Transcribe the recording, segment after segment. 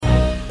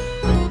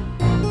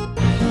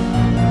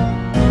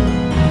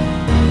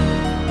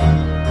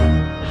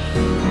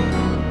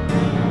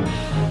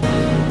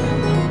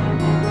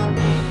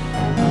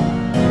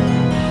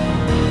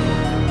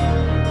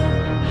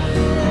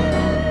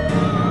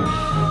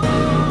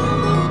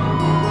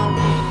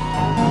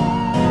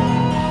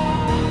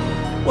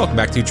Welcome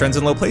back to Trends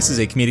in Low Places,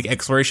 a comedic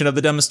exploration of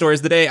the dumbest stories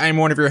of the day. I am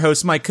one of your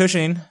hosts, Mike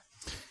Cushing.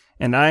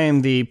 And I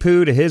am the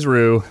poo to his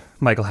roo,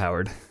 Michael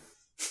Howard.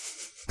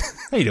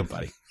 How you doing,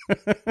 buddy?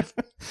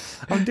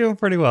 I'm doing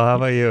pretty well. How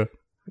about you?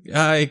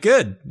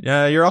 Good.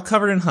 You're all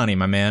covered in honey,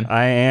 my man.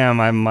 I am.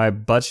 My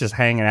butt's just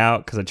hanging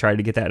out because I tried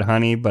to get that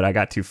honey, but I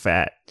got too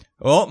fat.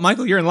 Well,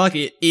 Michael, you're in luck.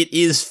 It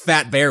is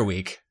Fat Bear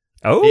Week.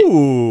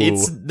 Oh!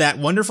 It's that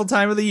wonderful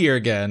time of the year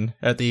again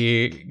at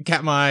the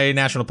Katmai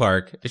National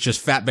Park. It's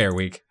just Fat Bear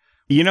Week.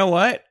 You know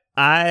what?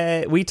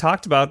 We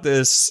talked about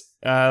this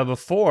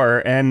before,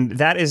 and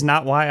that is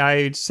not why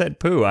I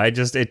said poo.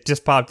 It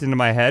just popped into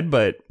my head,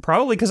 but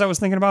probably because I was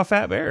thinking about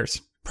fat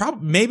bears.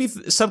 Maybe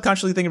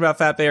subconsciously thinking about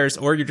fat bears,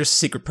 or you're just a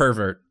secret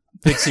pervert.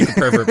 Big secret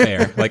pervert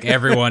bear, like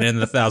everyone in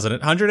the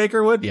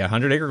 100-acre wood. Yeah,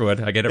 100-acre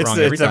wood. I get it wrong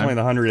every time. It's definitely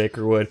the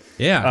 100-acre wood.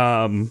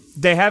 Yeah.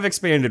 They have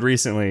expanded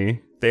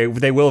recently.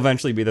 They will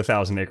eventually be the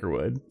 1,000-acre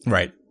wood.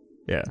 Right.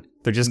 Yeah.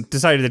 They just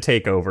decided to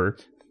take over.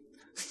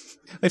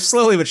 They've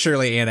slowly but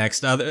surely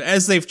annexed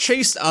as they've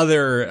chased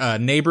other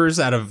neighbors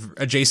out of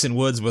adjacent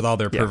woods with all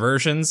their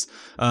perversions.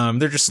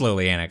 They're just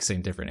slowly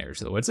annexing different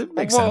areas of the woods. It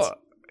makes sense.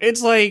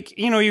 It's like,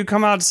 you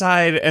come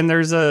outside and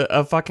there's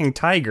a fucking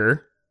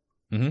tiger.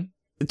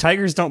 Mm-hmm.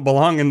 Tigers don't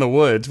belong in the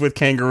woods with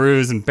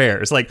kangaroos and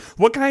bears. Like,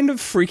 what kind of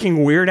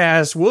freaking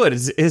weird-ass wood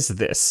is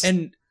this?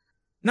 And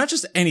not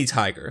just any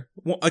tiger.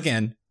 Well,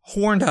 again,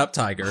 horned up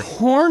tiger.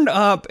 Horned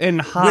up and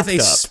hopped with a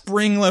up.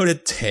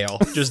 Spring-loaded tail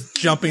just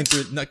jumping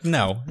through.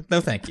 No,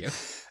 thank you.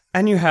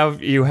 And you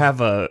have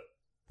a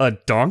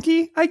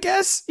donkey, I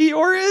guess,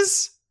 Eeyore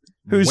is?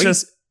 Who's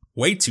just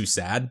way too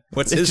sad.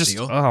 What's his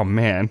deal? Oh,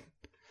 man.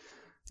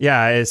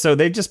 Yeah, so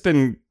they've just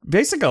been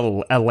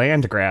basically a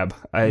land grab,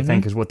 I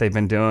think, is what they've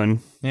been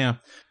doing. Yeah.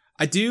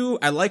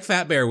 I like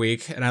Fat Bear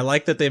Week, and I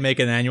like that they make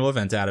an annual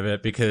event out of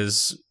it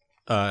because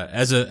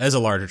as a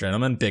larger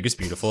gentleman, big is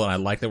beautiful, and I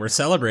like that we're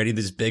celebrating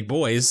these big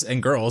boys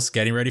and girls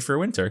getting ready for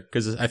winter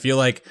because I feel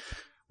like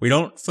we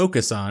don't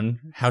focus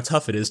on how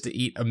tough it is to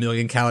eat 1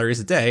 million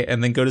calories a day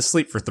and then go to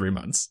sleep for 3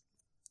 months.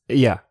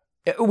 Yeah.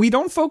 We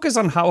don't focus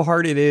on how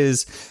hard it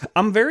is.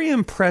 I'm very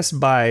impressed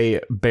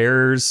by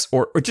bears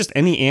or just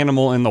any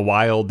animal in the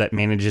wild that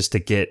manages to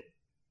get,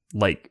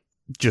 like,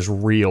 just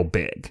real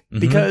big. Mm-hmm.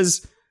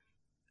 Because,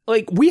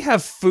 like, we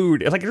have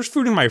food. Like, there's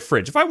food in my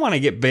fridge. If I want to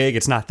get big,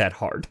 it's not that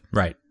hard.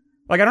 Right.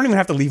 Like, I don't even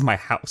have to leave my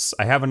house.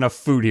 I have enough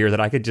food here that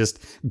I could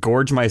just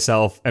gorge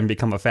myself and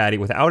become a fatty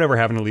without ever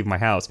having to leave my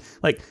house.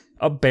 Like,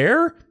 a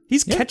bear,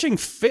 he's catching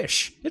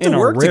fish in a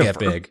work river. To get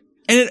big.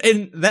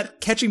 And that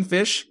catching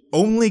fish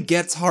only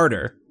gets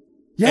harder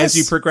as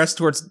you progress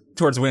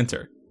towards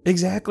winter.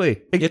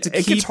 Exactly. It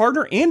gets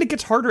harder, and it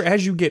gets harder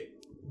as you get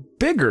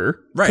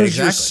bigger. Right, because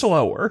exactly. You're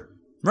slower.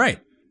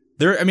 Right.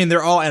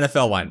 They're all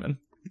NFL linemen.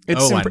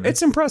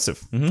 It's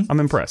impressive. Mm-hmm. I'm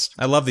impressed.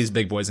 I love these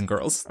big boys and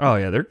girls. Oh,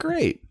 yeah, they're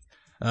great.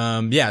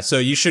 So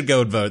you should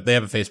go and vote. They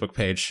have a Facebook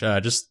page.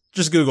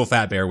 Just Google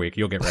Fat Bear Week.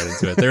 You'll get right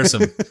into it. There's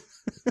some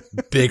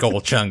big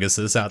old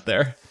chunguses out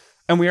there.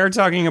 And we are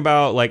talking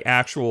about, like,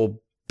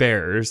 actual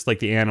bears, like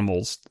the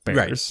animals bears.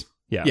 Right.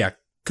 Yeah. Yeah.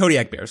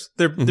 Kodiak bears.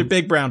 They're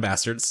big brown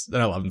bastards,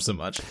 and I love them so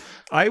much.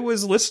 I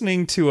was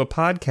listening to a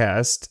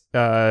podcast.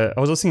 I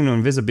was listening to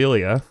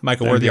Invisibilia.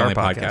 Michael, we're the only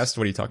podcast.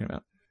 What are you talking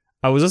about?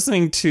 I was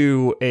listening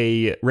to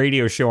a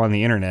radio show on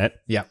the internet.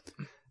 Yeah.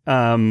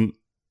 And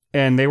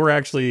they were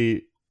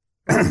actually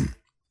they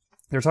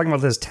were talking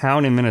about this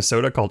town in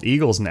Minnesota called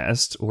Eagle's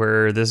Nest,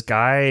 where this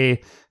guy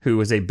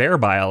who is a bear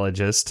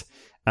biologist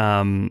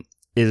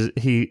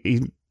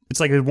it's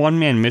like a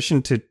one-man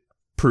mission to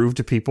prove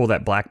to people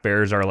that black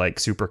bears are, like,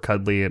 super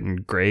cuddly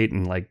and great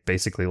and, like,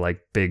 basically like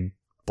big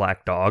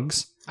black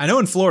dogs. I know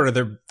in Florida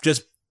they're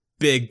just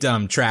big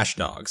dumb trash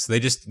dogs.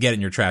 They just get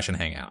in your trash and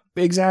hang out.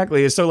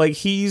 Exactly. So, like,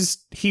 he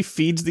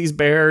feeds these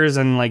bears,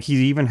 and, like, he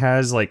even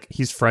has, like,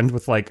 he's friends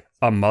with, like,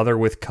 a mother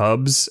with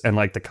cubs, and,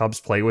 like, the cubs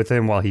play with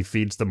him while he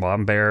feeds the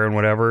mom bear and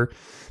whatever.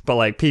 But,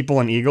 like, people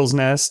in Eagle's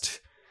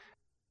Nest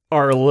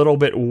are a little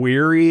bit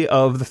weary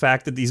of the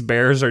fact that these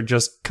bears are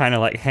just kind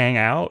of, like, hang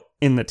out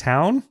in the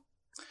town.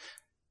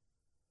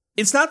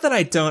 It's not that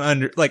I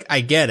don't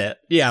I get it.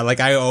 Yeah, like,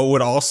 I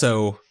would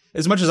also,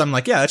 as much as I'm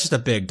like, yeah, that's just a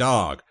big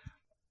dog.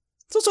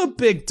 It's also a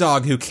big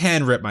dog who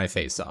can rip my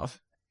face off,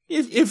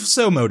 if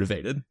so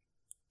motivated.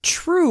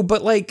 True,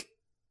 but, like,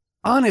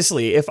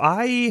 honestly, if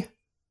I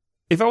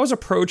was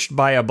approached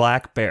by a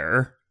black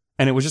bear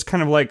and it was just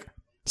kind of, like,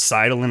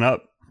 sidling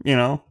up,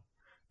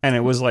 and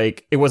it was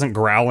like, it wasn't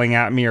growling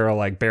at me or,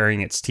 like,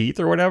 baring its teeth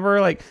or whatever,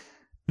 like,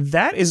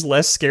 that is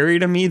less scary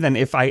to me than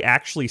if I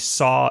actually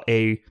saw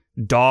a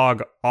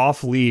dog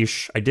off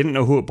leash. I didn't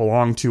know who it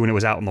belonged to, and it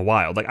was out in the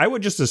wild. Like, I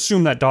would just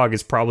assume that dog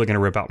is probably going to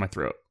rip out my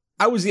throat.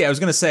 I was going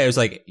to say, I was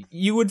like,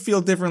 you would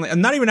feel differently.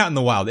 I'm not even out in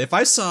the wild. If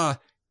I saw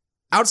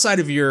outside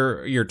of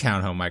your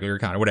townhome, Michael, your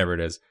condo, whatever it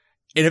is,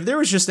 and if there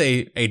was just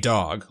a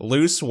dog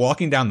loose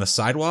walking down the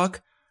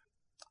sidewalk,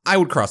 I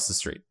would cross the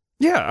street.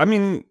 Yeah, I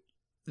mean,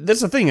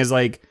 that's the thing is,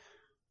 like,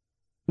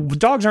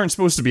 dogs aren't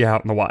supposed to be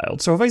out in the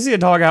wild. So if I see a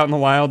dog out in the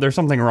wild, there's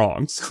something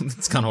wrong.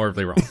 It's kind of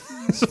horribly wrong.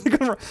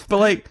 But,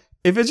 like,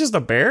 if it's just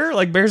a bear,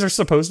 like bears are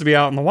supposed to be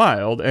out in the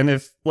wild. And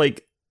if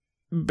like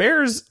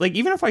bears, like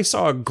even if I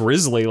saw a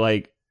grizzly,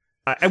 like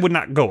I would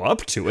not go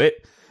up to it.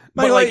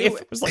 But like if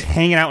it was like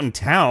hanging out in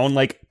town,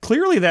 like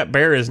clearly that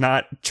bear is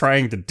not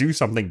trying to do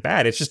something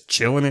bad. It's just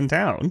chilling in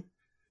town.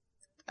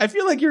 I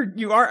feel like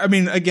you are, I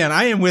mean, again,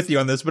 I am with you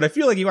on this, but I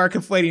feel like you are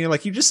conflating,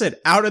 like you just said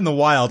out in the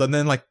wild, and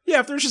then like, yeah,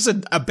 if there's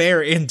just a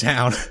bear in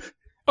town.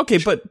 Okay,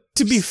 but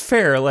to be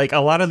fair, like a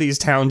lot of these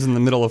towns in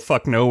the middle of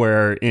fuck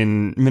nowhere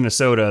in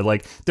Minnesota,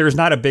 like there's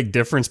not a big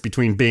difference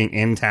between being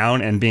in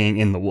town and being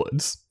in the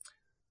woods.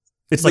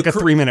 It's like a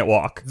 3-minute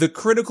walk. The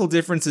critical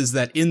difference is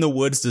that in the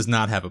woods does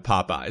not have a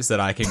Popeyes that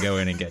I can go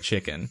in and get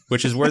chicken,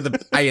 which is where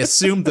I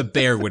assume the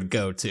bear would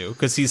go to,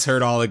 because he's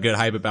heard all the good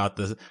hype about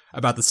the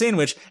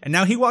sandwich, and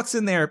now he walks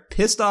in there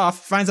pissed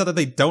off, finds out that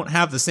they don't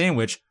have the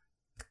sandwich.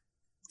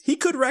 He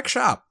could wreck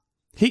shop.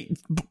 He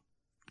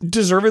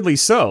deservedly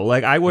so.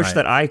 Like I wish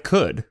that I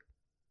could.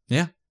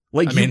 Yeah.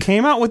 Like you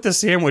came out with the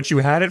sandwich, you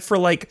had it for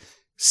like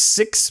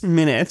 6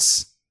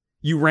 minutes,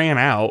 you ran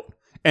out,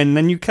 and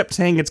then you kept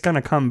saying it's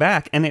gonna come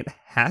back, and it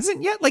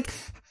hasn't yet. Like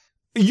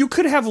you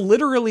could have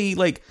literally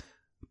like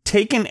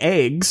taken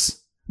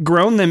eggs,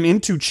 grown them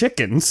into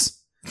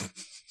chickens,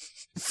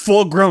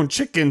 full grown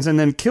chickens, and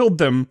then killed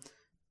them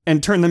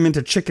and turned them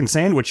into chicken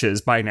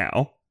sandwiches by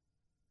now.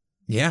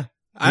 Yeah.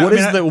 What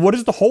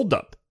is the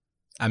holdup?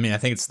 I mean, I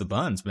think it's the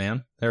buns,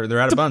 man. They're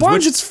out of buns.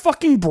 Buns, it's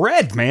fucking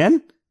bread,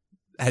 man.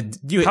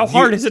 How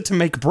hard is it to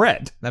make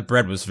bread? That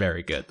bread was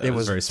very good. It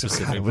was very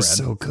specific. God, it was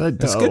so good,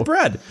 though. It's good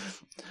bread.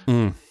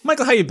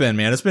 Michael, how you been,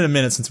 man? It's been a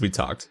minute since we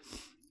talked.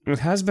 It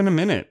has been a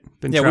minute.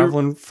 Been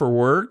traveling for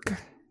work.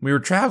 We were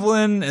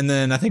traveling, and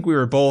then I think we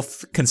were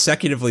both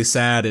consecutively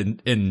sad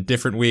in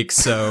different weeks.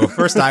 So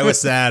first I was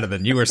sad, and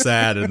then you were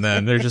sad, and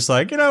then they're just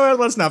like, you know what,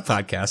 let's not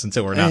podcast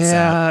until we're not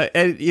sad.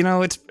 Yeah, you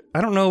know,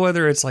 I don't know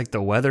whether it's like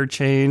the weather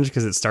change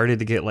because it started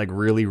to get like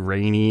really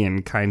rainy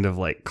and kind of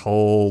like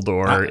cold,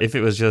 or if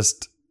it was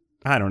just,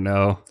 I don't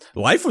know.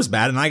 Life was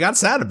bad, and I got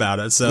sad about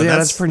it. So yeah,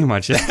 that's pretty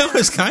much it. That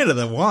was kind of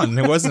the one.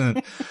 It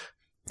wasn't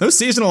no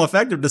seasonal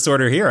affective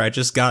disorder here. I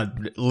just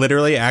got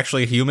literally,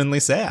 actually, humanly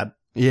sad.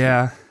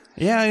 Yeah.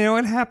 Yeah, you know,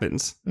 it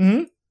happens.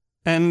 Mm-hmm.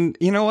 And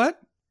you know what?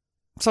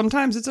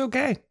 Sometimes it's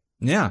okay.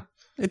 Yeah.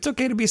 It's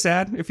okay to be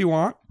sad if you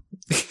want.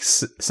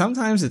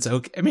 Sometimes it's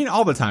okay. I mean,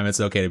 all the time it's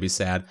okay to be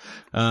sad.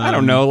 I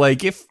don't know.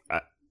 Like, if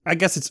I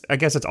guess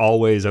it's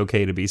always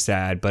okay to be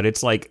sad, but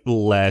it's like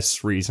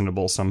less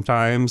reasonable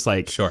sometimes.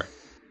 Like, sure.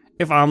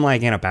 If I'm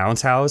like in a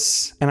bounce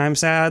house and I'm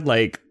sad,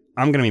 like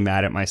I'm gonna be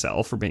mad at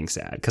myself for being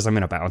sad because I'm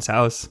in a bounce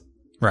house.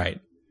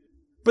 Right.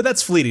 But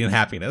that's fleeting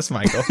happiness,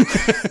 Michael.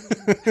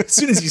 As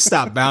soon as you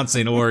stop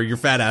bouncing or your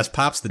fat ass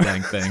pops the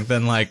dang thing,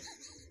 then like,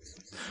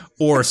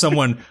 or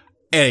someone,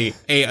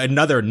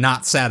 another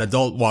not sad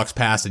adult walks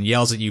past and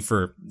yells at you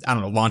for, I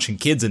don't know, launching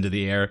kids into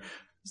the air,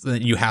 so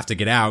that you have to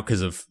get out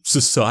because of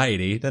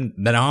society, then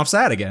I'm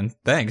sad again.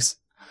 Thanks.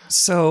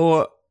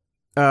 So,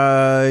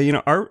 you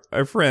know,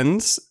 our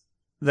friends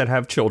that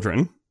have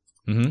children,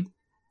 the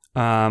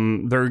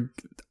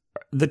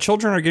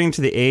children are getting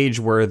to the age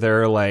where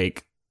they're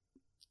like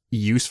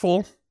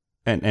useful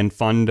and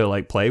fun to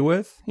like play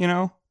with, you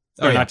know?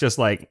 They're not just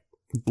like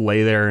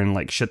lay there and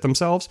like shit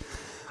themselves.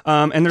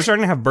 And they're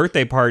starting to have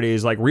birthday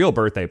parties, like real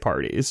birthday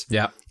parties.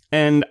 Yeah.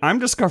 And I'm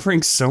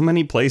discovering so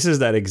many places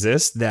that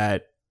exist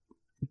that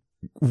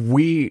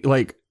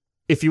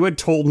if you had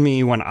told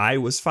me when I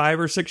was 5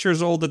 or 6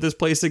 years old that this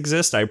place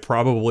exists, I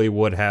probably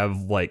would have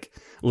like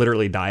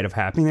literally died of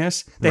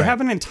happiness. They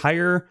have an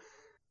entire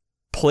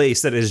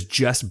place that is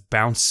just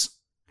bounce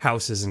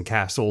houses and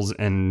castles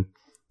and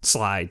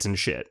slides and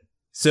shit.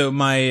 So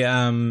my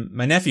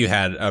nephew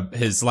had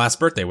his last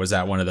birthday was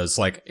at one of those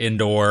like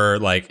indoor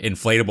like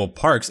inflatable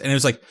parks, and it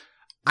was like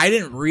I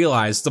didn't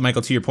realize. So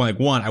Michael, to your point,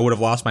 like one, I would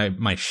have lost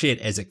my shit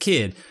as a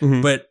kid,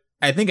 but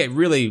I think it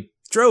really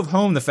drove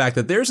home the fact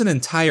that there's an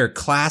entire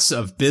class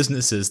of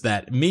businesses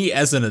that me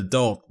as an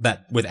adult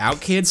that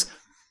without kids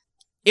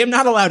am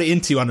not allowed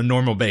into on a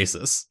normal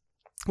basis.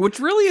 Which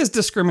really is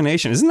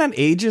discrimination. Isn't that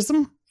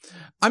ageism?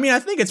 I mean, I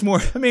think it's more,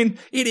 I mean,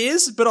 it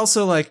is, but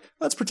also like,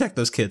 let's protect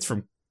those kids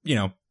from, you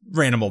know,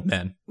 random old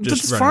men.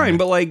 That's fine,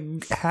 but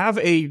like have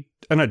an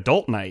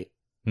adult night.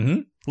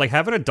 Mm-hmm. Like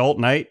have an adult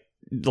night,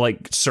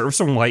 like serve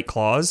some White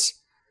Claws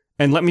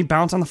and let me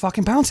bounce on the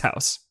fucking bounce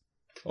house.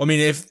 I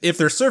mean, if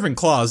they're serving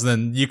claws,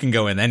 then you can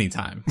go in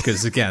anytime.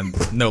 Because again,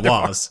 no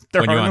laws.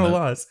 There are no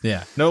laws.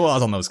 Yeah, no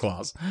laws on those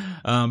claws.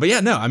 But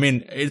yeah, no, I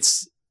mean,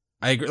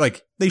 I agree.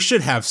 Like, they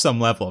should have some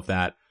level of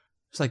that.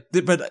 It's like,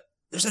 but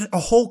there's a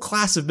whole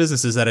class of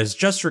businesses that is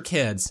just for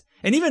kids.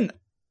 And even,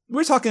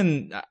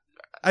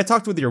 I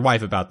talked with your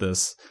wife about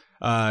this,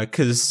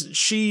 because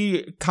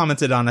she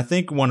commented on, I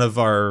think, one of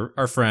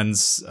our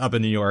friends up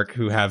in New York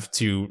who have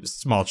 2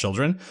 small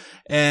children.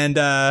 And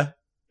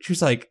she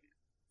was like,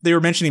 they were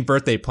mentioning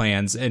birthday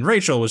plans, and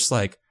Rachel was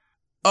like,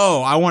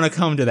 oh, I want to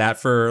come to that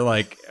for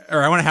like,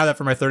 or I want to have that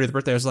for my 30th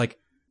birthday. I was like,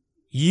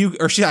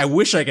 I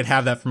wish I could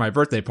have that for my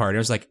birthday party. I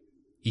was like,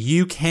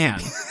 you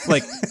can.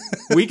 Like,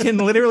 we can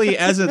literally,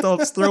 as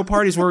adults, throw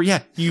parties where,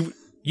 yeah,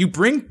 You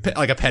bring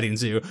like a petting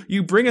zoo.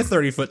 You bring a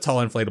 30-foot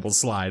tall inflatable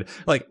slide.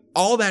 Like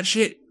all that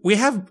shit. We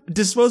have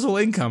disposable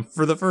income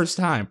for the first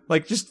time.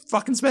 Like just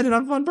fucking spend it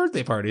on fun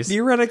birthday parties.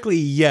 Theoretically,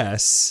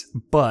 yes,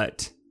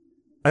 but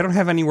I don't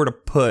have anywhere to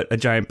put a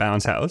giant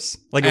bounce house.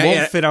 Like it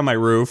won't fit on my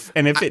roof.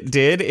 And if it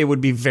did, it would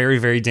be very,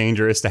 very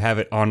dangerous to have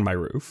it on my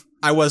roof.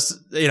 I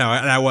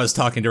was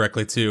talking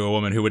directly to a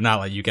woman who would not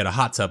let you get a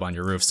hot tub on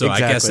your roof. So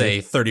Exactly. I guess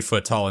a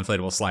 30-foot tall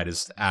inflatable slide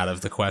is out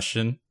of the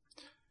question.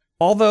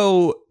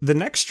 Although the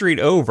next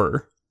street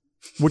over,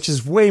 which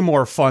is way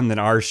more fun than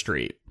our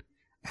street,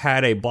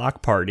 had a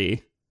block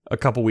party a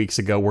couple weeks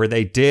ago where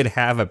they did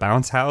have a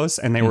bounce house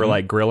and they were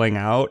like grilling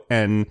out,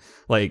 and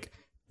like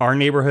our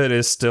neighborhood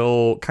is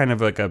still kind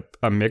of like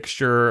a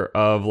mixture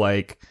of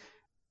like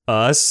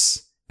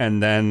us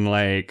and then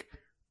like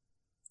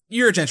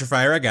You're a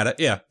gentrifier, I got it.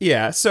 Yeah.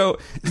 yeah, so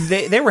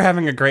they were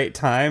having a great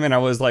time, and I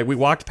was like, we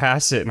walked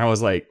past it and I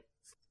was like,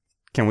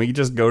 can we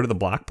just go to the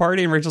block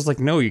party? And Rachel's like,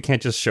 no, you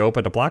can't just show up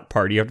at a block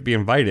party. You have to be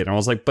invited. And I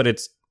was like, but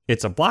it's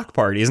a block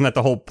party. Isn't that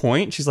the whole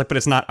point? She's like, but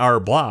it's not our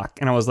block.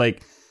 And I was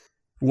like,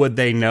 would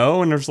they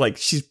know? And I was like,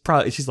 she's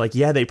like,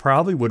 yeah, they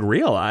probably would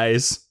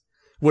realize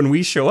when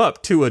we show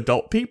up, 2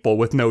 adult people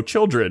with no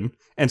children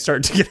and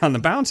start to get on the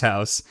bounce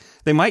house,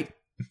 they might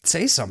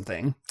say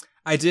something.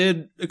 I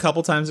did a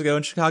couple times ago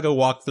in Chicago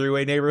walk through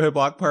a neighborhood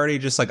block party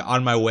just like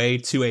on my way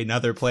to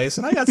another place,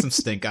 and I got some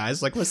stink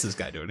eyes. Like, what's this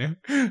guy doing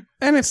here?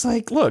 And it's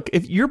like, look,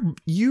 if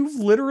you've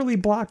literally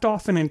blocked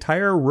off an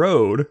entire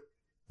road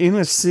in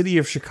the city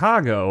of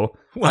Chicago,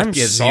 What I'm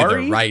gives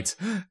sorry. you the right?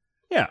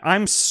 Yeah,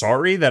 I'm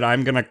sorry that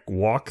I'm going to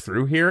walk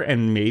through here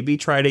and maybe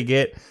try to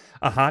get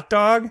a hot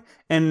dog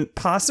and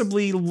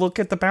possibly look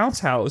at the bounce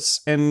house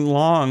and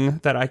long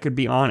that I could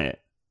be on it.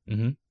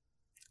 Mm-hmm.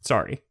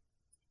 Sorry.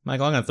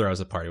 Michael, I'm going to throw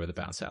us a party with a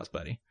bounce house,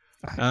 buddy.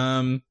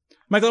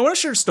 Michael, I want to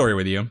share a story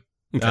with you.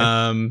 Okay.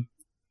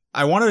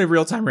 I wanted a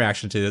real-time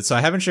reaction to this, so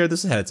I haven't shared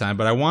this ahead of time,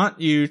 but I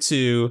want you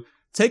to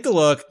take a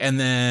look, and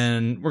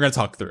then we're going to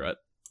talk through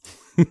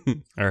it.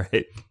 All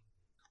right.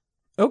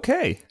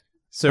 Okay.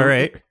 So All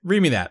right.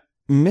 Read me that.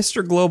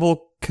 Mr.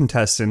 Global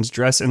contestants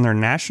dress in their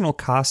national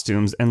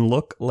costumes and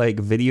look like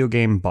video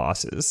game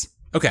bosses.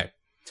 Okay.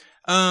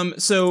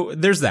 So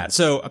there's that.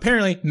 So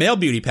apparently, male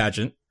beauty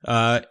pageant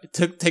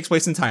takes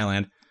place in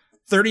Thailand.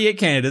 38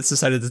 candidates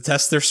decided to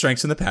test their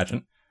strengths in the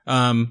pageant.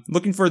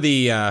 Looking for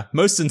the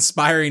most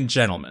inspiring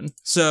gentleman.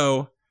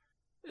 So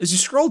as you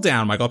scroll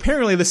down, Michael,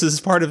 apparently this is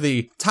part of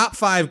the top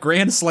 5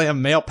 Grand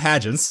Slam male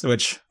pageants,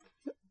 which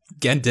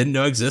again didn't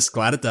know exists.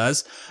 Glad it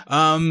does.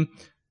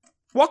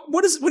 What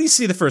do you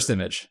see the first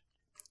image?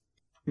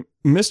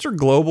 Mr.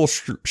 Global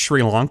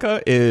Sri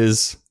Lanka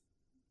is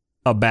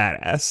a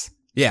badass.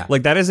 Yeah.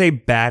 Like, that is a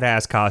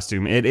badass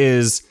costume. It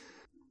is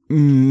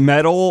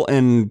metal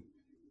and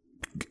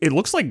it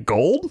looks like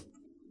gold.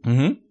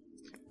 Mm-hmm.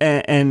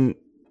 And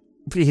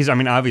he's, I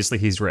mean, obviously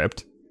he's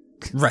ripped.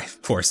 Right,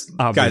 of course.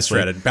 Obviously. Guy's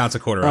shredded. Bounce a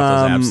quarter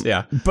off those abs.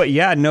 Yeah. But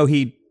yeah, no,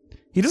 he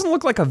doesn't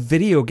look like a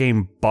video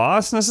game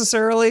boss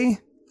necessarily.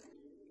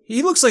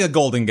 He looks like a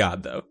golden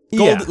god, though.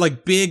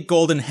 Like big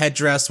golden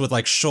headdress with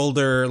like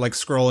shoulder, like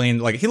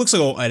scrolling. Like he looks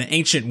like an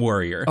ancient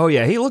warrior. Oh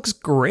yeah, he looks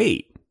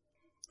great.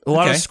 A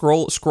lot of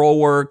scroll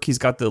work. He's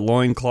got the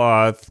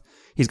loincloth.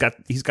 He's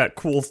got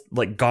cool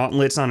like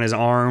gauntlets on his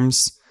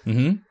arms.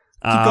 Mm-hmm.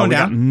 Keep going down.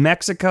 Got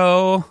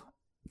Mexico,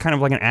 kind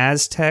of like an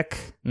Aztec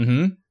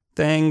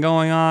thing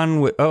going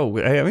on.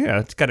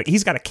 Yeah,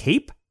 he's got a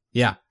cape.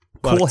 Yeah.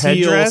 Cool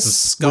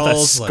headdress with a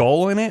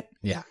skull in it.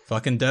 Yeah,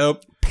 fucking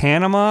dope.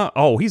 Panama.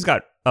 Oh, he's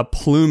got a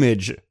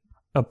plumage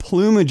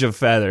of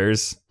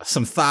feathers.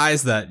 Some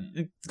thighs that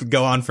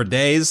go on for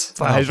days.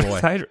 Oh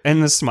boy.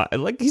 And the smile.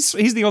 Like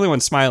he's the only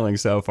one smiling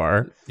so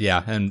far.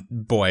 Yeah, and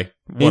boy,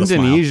 what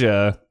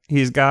Indonesia.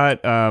 He's got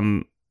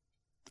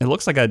it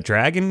looks like a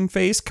dragon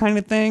face kind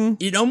of thing.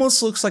 It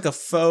almost looks like a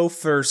faux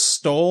fur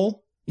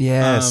stole.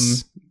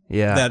 Yes.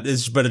 Yeah. That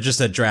is, but it's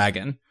just a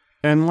dragon.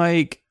 And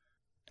like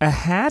a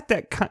hat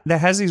that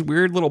has these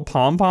weird little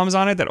pom-poms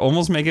on it that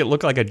almost make it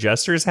look like a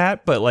jester's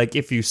hat, but like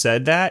if you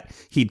said that,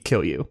 he'd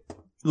kill you.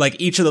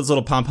 Like each of those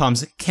little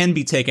pom-poms can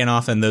be taken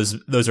off, and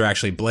those are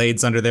actually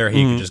blades under there.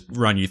 He can just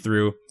run you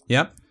through.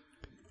 Yep.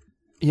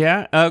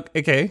 Yeah.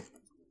 Okay.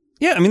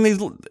 Yeah. I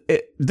mean,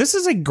 this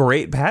is a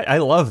great pat. I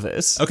love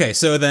this. Okay.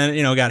 So then,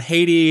 got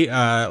Haiti,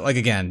 like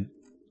again,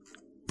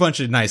 bunch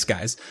of nice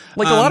guys.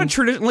 Like a lot of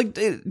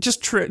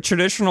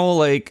traditional,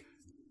 like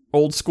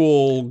old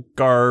school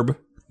garb.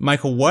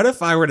 Michael, what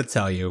if I were to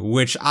tell you,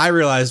 which I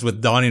realized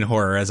with dawning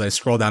horror as I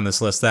scroll down this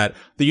list, that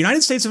the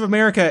United States of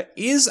America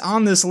is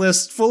on this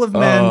list full of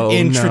men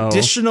in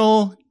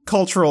traditional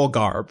cultural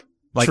garb.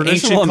 Like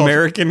traditional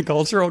American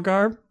cultural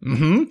garb?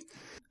 Mm-hmm.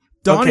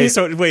 Okay,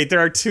 so wait,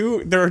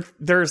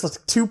 there's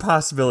like 2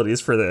 possibilities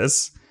for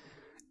this.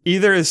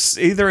 Either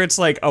it's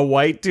like a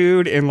white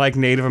dude in like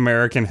Native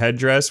American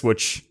headdress,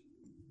 which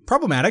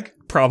problematic.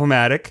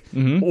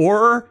 Mm-hmm.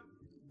 Or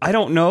I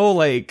don't know,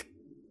 like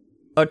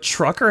a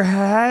trucker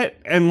hat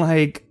and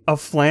like a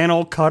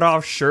flannel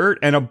cutoff shirt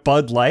and a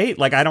Bud Light.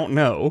 Like, I don't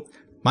know.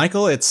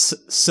 Michael, it's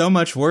so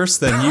much worse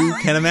than you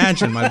can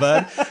imagine, my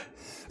bud.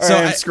 So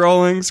I'm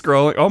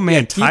scrolling. Oh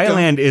man,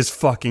 Thailand is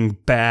fucking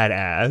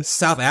badass.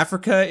 South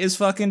Africa is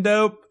fucking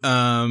dope.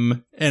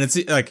 And it's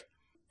like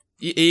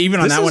even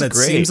on that one, it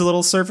seems a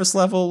little surface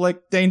level,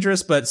 like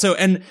dangerous. But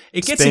and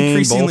it gets Spain,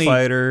 increasingly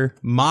bullfighter.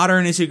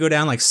 Modern as you go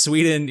down. Like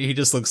Sweden, he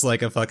just looks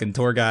like a fucking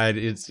tour guide.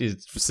 It's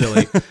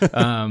silly.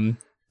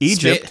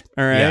 Egypt,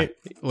 all right,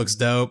 looks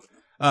dope.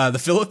 The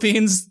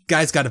Philippines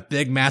guy's got a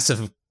big,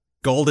 massive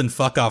golden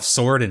fuck off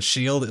sword and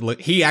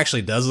shield. He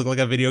actually does look like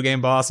a video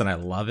game boss, and I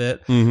love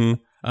it.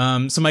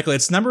 Mm-hmm. So Michael,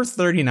 it's number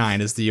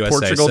 39 is the USA.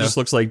 Portugal just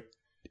looks like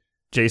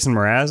Jason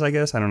Mraz, I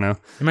guess. I don't know.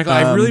 And Michael,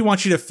 I really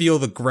want you to feel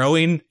the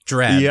growing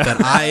dread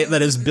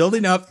that is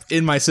building up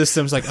in my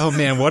systems. Like, oh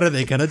man, what are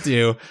they gonna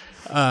do?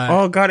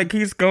 Oh god, it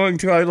keeps going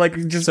to. I like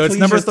just. So it's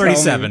number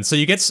 37. So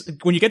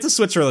when you get to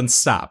Switzerland,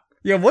 stop.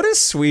 Yeah, what is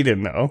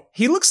Sweden though?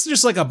 He looks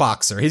just like a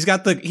boxer. He's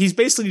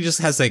basically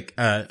just has like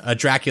a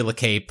Dracula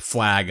cape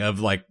flag of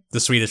like the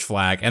Swedish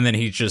flag, and then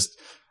he just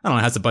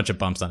has a bunch of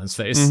bumps on his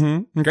face.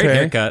 Mm-hmm. Great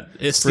haircut.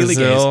 It's steely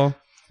Brazil,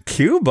 gaze.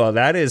 Cuba,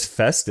 that is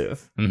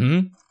festive.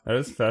 Mm-hmm. That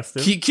is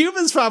festive.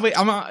 Cuba's probably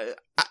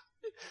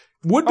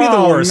would be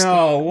the worst.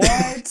 No,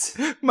 what?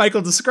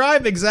 Michael,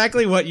 describe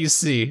exactly what you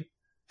see.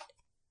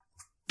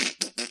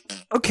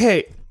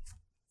 Okay,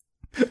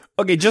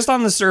 just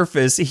on the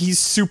surface, he's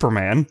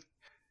Superman.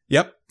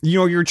 Yep. You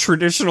know, your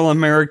traditional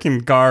American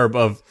garb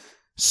of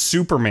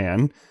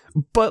Superman.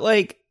 But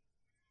like,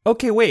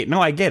 okay, wait, no,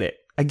 I get it.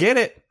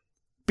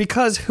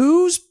 Because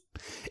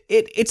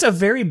it's a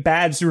very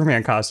bad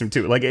Superman costume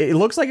too. Like, it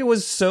looks like it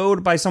was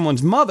sewed by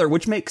someone's mother,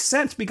 which makes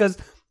sense because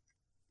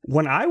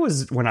when I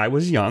was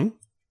young,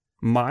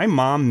 my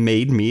mom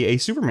made me a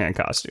Superman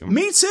costume.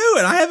 Me too,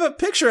 and I have a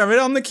picture of it.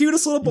 I'm the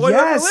cutest little boy that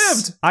ever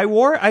lived. I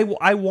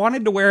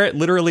wanted to wear it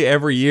literally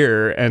every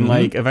year, and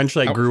like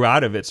eventually I grew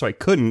out of it, so I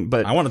couldn't.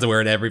 But I wanted to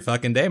wear it every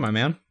fucking day, my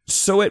man.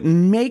 So it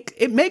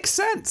makes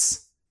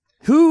sense.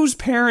 Whose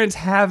parents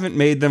haven't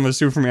made them a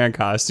Superman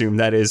costume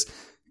that is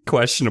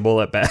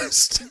questionable at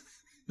best?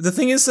 The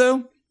thing is,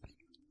 though,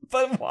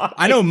 but why?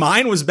 I know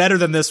mine was better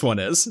than this one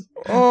is.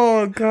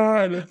 Oh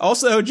god.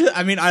 Also,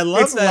 I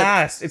love it's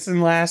that it's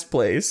in last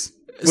place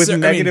with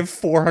negative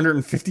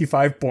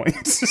 455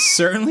 points.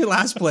 Certainly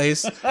last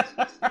place.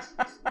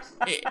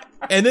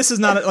 And this is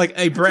not like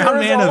a brown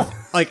man of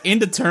like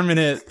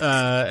indeterminate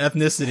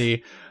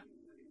ethnicity.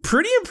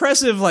 Pretty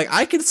impressive. Like,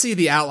 I could see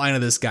the outline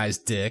of this guy's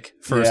dick,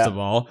 first of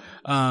all.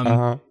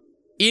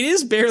 It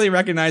is barely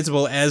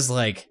recognizable as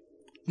like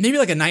maybe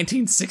like a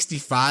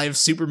 1965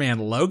 Superman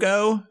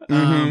logo.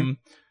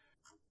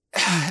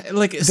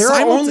 Like there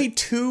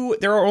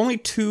are only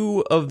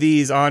two of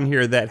these on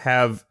here that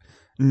have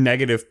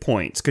negative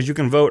points because you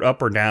can vote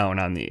up or down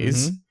on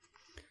these.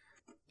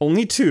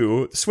 Only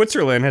two.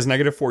 Switzerland has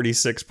negative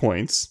 46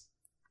 points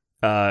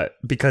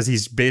because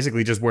he's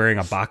basically just wearing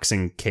a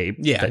boxing cape.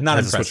 Yeah, that not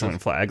has impressive. a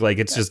Switzerland flag. Like,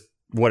 it's just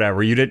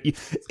whatever.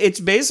 It's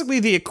basically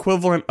the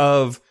equivalent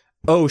of,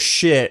 oh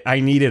shit, I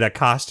needed a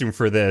costume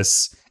for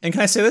this. And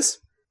can I say this?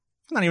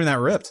 It's not even that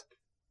ripped.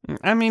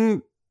 I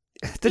mean,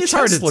 the it's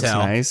hard chest to looks tell.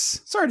 Nice.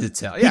 It's hard to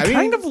tell. Yeah, he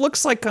kind of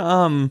looks like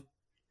a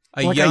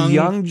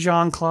young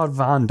Jean-Claude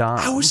Van Damme.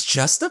 I was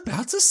just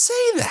about to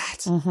say that.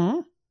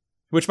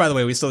 Which, by the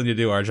way, we still need to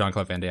do our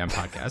Jean-Claude Van Damme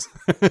podcast.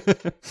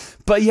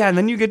 But yeah, and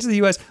then you get to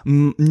the US,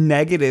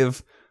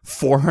 negative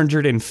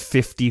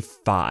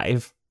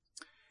 455.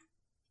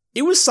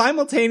 It was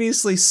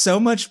simultaneously so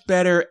much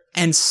better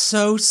and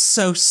so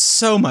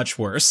much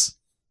worse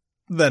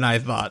than I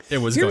thought it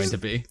was going to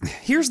be.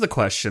 Here's the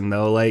question,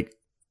 though. Like,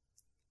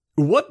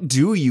 what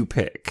do you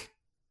pick?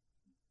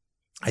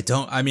 I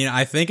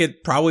think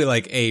it probably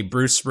like a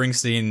Bruce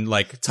Springsteen,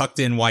 like tucked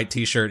in white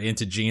t-shirt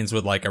into jeans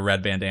with like a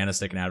red bandana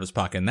sticking out of his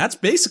pocket. And that's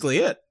basically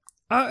it.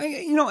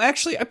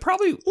 Actually, I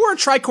probably... Or a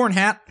tricorn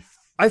hat.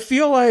 I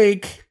feel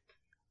like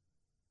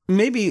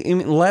maybe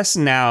less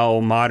now,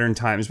 modern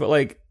times, but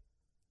like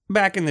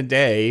back in the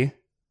day,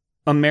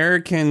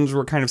 Americans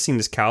were kind of seen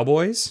as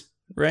cowboys,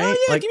 right? Oh,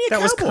 yeah, like, give me a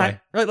that cowboy.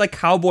 Was like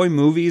cowboy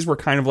movies were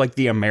kind of like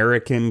the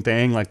American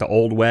thing, like the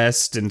Old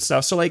West and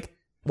stuff. So like,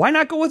 why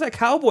not go with a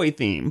cowboy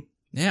theme?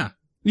 Yeah.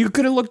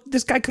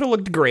 This guy could have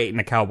looked great in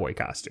a cowboy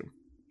costume.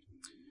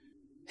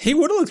 He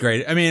would have looked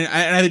great. I mean,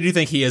 I do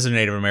think he is a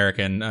Native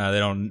American. They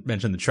don't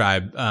mention the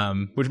tribe,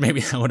 which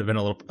maybe that would have been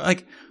a little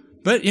like,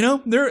 but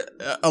there are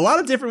a lot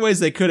of different ways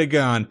they could have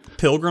gone.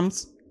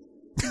 Pilgrims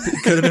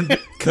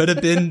could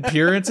have been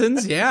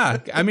Puritans. Yeah.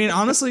 I mean,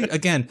 honestly,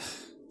 again,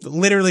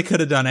 literally could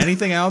have done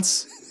anything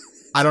else.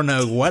 I don't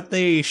know what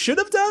they should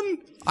have done.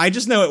 I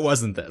just know it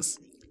wasn't this.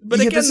 But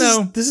yeah,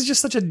 again, this is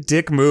just such a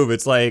dick move.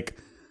 It's like,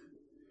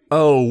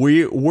 oh,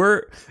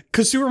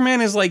 because Superman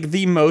is like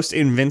the most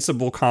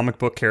invincible comic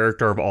book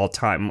character of all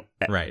time.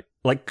 Right.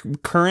 Like,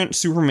 current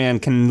Superman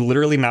can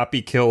literally not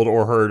be killed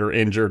or hurt or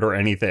injured or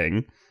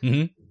anything.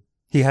 Mm-hmm.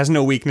 He has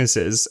no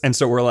weaknesses. And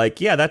so we're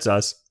like, yeah, that's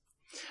us.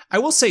 I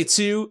will say,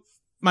 too,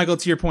 Michael,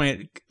 to your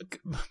point,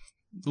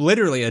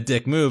 literally a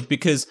dick move,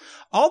 because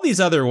all these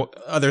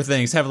other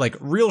things have like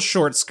real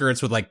short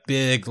skirts with like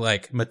big,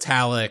 like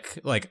metallic,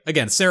 like,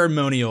 again,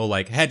 ceremonial,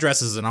 like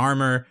headdresses and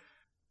armor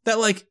that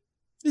like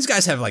These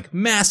guys have like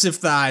massive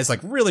thighs, like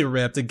really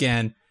ripped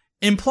again,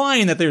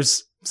 implying that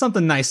there's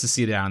something nice to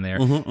see down there.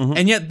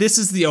 And yet this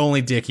is the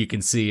only dick you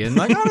can see. And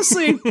like,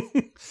 honestly,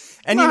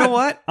 and you know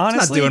what? Honestly,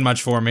 it's not doing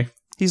much for me.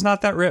 He's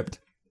not that ripped.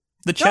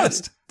 The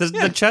chest.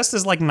 The chest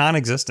is like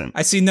non-existent.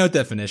 I see no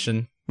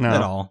definition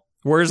at all.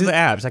 Where's the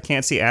abs? I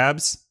can't see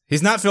abs.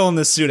 He's not filling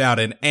this suit out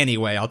in any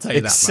way, I'll tell you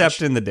that much.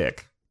 Except in the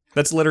dick.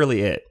 That's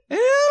literally it. I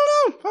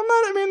don't know. I'm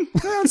not, I mean,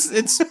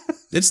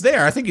 it's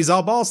there. I think he's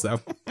all balls, though.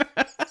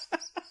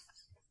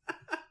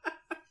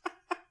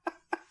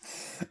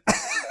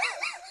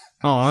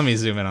 Oh, let me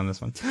zoom in on this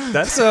one.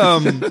 That's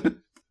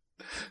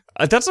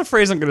that's a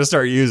phrase I'm going to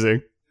start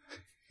using.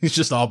 He's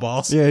just all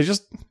balls? Yeah, it's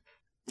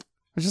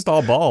just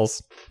all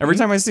balls. Every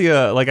time I see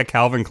a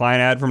Calvin Klein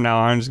ad from now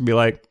on, I'm just going to be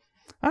like,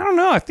 I don't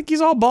know, I think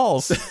he's all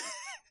balls.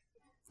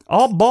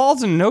 All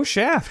balls and no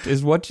shaft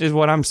is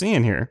what I'm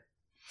seeing here.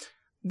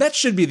 That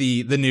should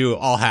be the new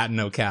all hat and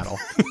no cattle.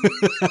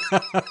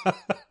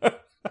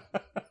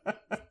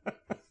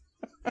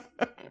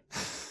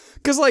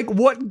 Because, like,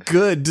 what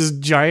good does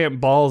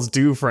giant balls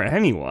do for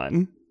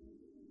anyone?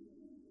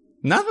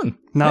 Nothing.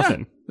 Nothing.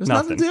 Yeah, there's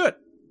nothing to it.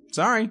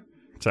 Sorry.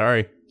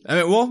 I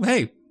mean, well,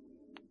 hey,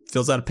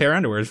 fills out a pair of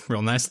underwear is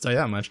real nice, to tell you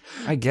that much.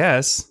 I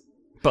guess.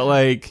 But,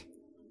 like...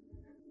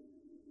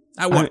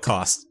 At what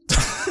cost?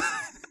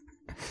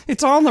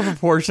 It's all in the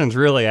proportions,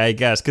 really, I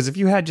guess. Because if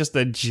you had just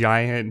a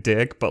giant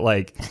dick, but,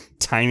 like,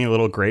 tiny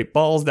little grape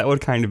balls, that would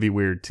kind of be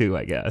weird, too,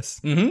 I guess.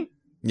 Mm-hmm.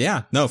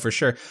 Yeah, no, for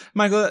sure.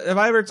 Michael, have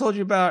I ever told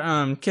you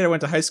about a kid I went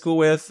to high school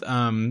with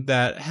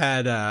that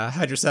had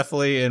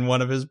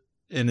hydrocephaly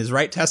in his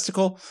right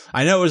testicle?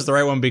 I know it was the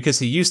right one because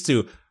he used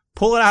to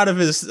pull it out of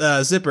his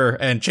zipper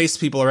and chase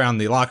people around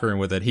the locker room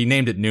with it. He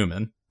named it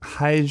Newman.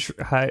 Say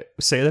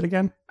that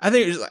again? I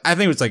think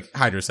it was like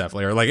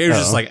hydrocephaly, or like it was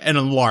just like an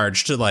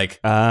enlarged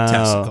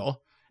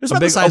testicle. It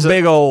was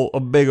a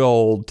big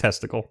old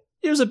testicle.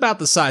 It was about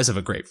the size of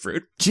a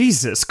grapefruit.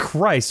 Jesus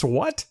Christ!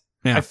 What?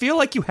 Yeah. I feel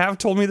like you have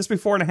told me this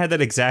before, and I had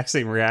that exact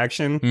same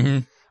reaction. Mm-hmm.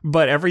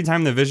 But every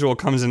time the visual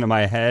comes into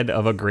my head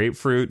of a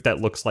grapefruit that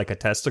looks like a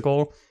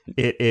testicle,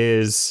 it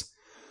is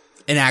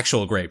an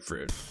actual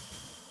grapefruit.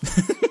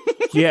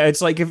 Yeah,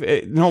 it's like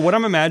what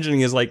I'm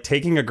imagining is like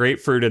taking a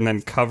grapefruit and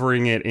then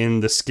covering it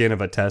in the skin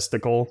of a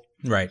testicle.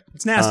 Right.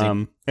 It's nasty.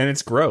 And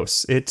it's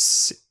gross.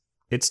 It's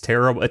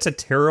terrible. It's a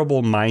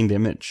terrible mind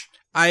image.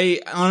 And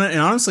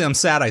honestly, I'm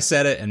sad I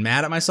said it and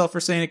mad at myself for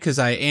saying it, because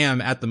I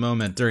am at the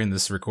moment during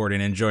this recording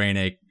enjoying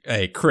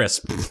a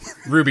crisp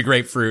ruby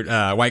grapefruit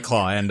White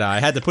Claw, and I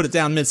had to put it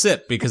down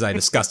mid-sip because I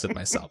disgusted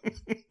myself.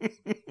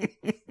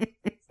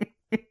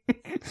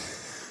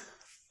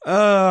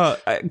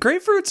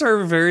 Grapefruits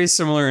are very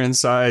similar in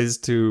size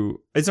to...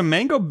 Is a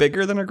mango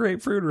bigger than a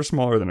grapefruit or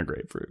smaller than a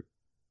grapefruit?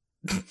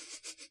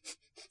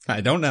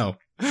 I don't know.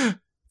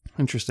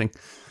 Interesting.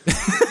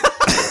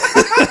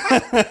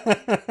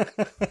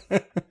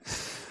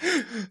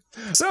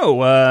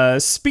 So,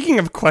 speaking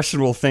of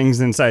questionable things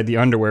inside the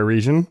underwear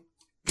region...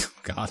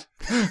 God.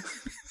 I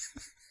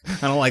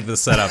don't like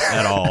this setup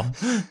at all.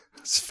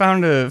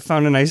 Found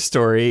a nice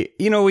story.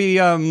 You know, we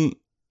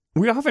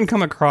often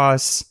come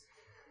across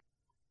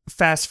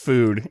fast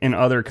food in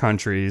other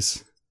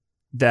countries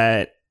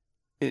that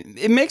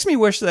it makes me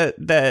wish that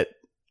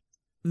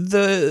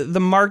the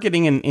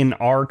marketing in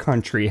our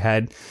country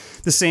had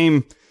the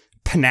same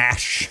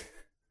panache,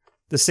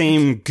 the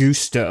same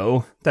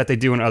gusto that they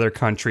do in other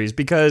countries,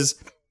 because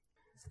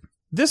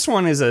this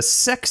one is a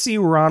sexy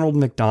Ronald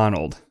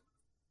McDonald.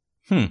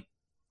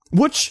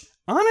 Which,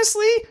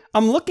 honestly,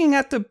 I'm looking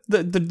at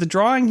the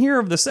drawing here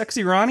of the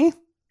sexy Ronnie.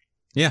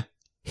 Yeah.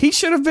 He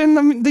should have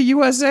been the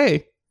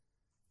USA.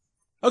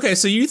 Okay,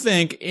 so you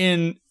think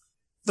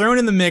thrown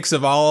in the mix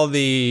of all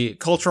the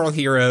cultural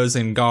heroes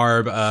and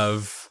garb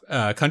of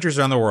countries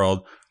around the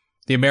world,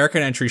 the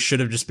American entry should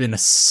have just been a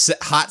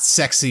hot,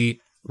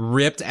 sexy,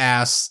 ripped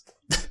ass,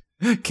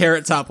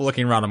 carrot top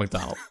looking Ronald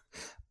McDonald.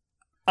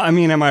 I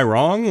mean, am I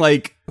wrong?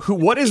 Like,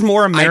 what is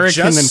more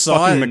American than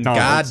fucking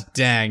McDonald's? God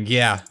dang,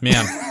 yeah,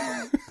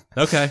 man.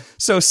 Okay.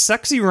 So,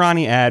 sexy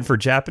Ronnie ad for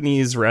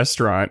Japanese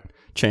restaurant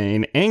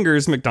chain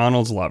angers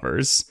McDonald's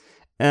lovers.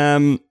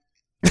 And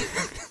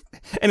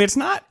it's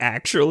not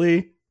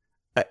actually...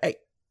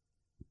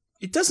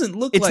 It doesn't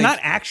look it's like... It's not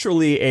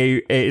actually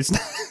the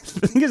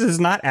thing is, it's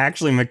not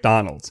actually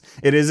McDonald's.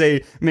 It is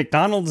a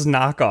McDonald's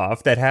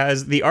knockoff that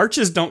has... The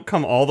arches don't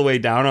come all the way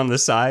down on the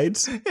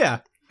sides. Yeah.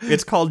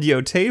 It's called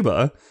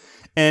Yoteba,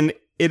 and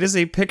it is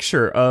a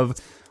picture of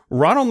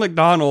Ronald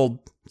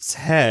McDonald's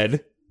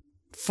head,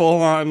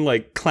 full on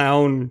like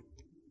clown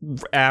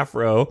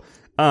afro,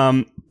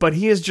 but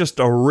he is just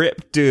a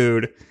ripped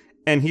dude,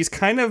 and he's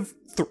kind of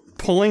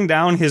pulling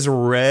down his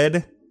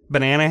red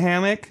banana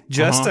hammock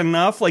just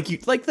enough,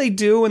 like they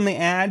do in the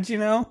ads, you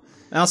know.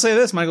 And I'll say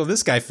this, Michael,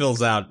 this guy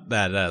fills out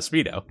that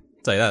Speedo. I'll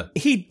tell you that.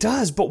 He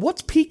does, but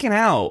what's peeking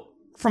out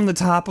from the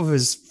top of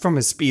his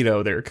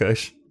Speedo there,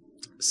 Kush?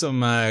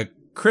 Some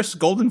crisp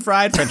golden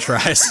fried french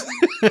fries.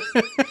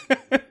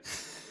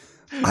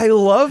 I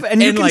love,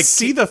 and you can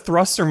see the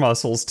thruster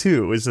muscles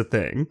too, is the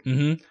thing.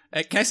 Mm-hmm.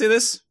 Can I say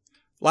this?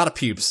 A lot of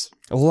pubes.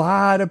 A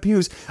lot of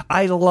pubes.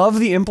 I love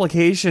the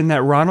implication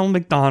that Ronald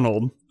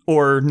McDonald,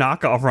 or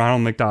knockoff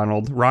Ronald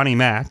McDonald, Ronnie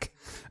Mac,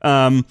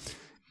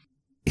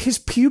 his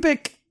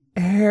pubic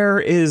hair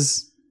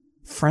is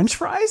French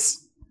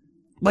fries?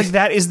 Like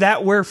that, is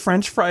that where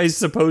French fries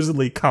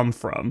supposedly come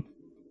from?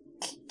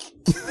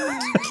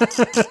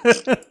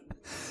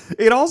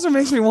 It also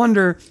makes me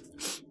wonder,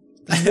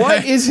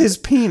 what is his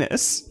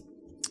penis?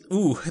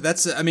 Ooh,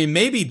 I mean,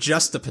 maybe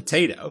just a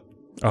potato.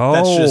 Oh.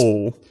 That's just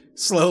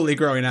slowly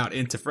growing out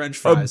into French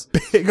fries. A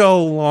big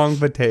old long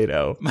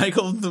potato.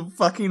 Michael, the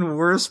fucking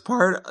worst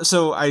part.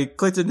 So I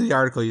clicked into the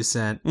article you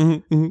sent.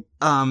 Mm-hmm,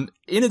 mm-hmm.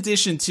 In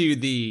addition to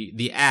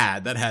the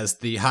ad that has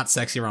the hot,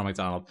 sexy Ronald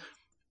McDonald,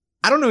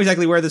 I don't know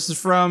exactly where this is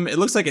from. It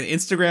looks like an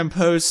Instagram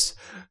post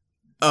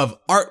of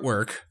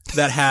artwork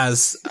that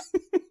has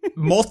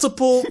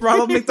multiple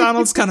Ronald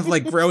McDonalds kind of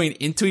like growing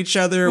into each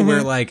other,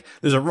 where like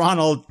there's a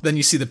Ronald, then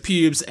you see the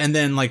pubes, and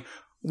then like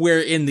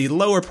where in the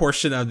lower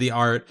portion of the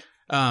art,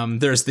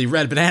 there's the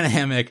red banana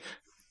hammock.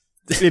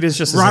 It is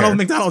just Ronald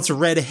McDonald's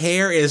red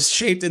hair is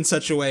shaped in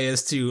such a way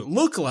as to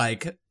look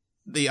like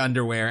the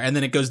underwear, and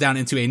then it goes down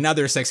into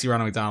another sexy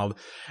Ronald McDonald.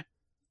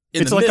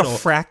 It's like middle. A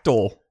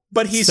fractal.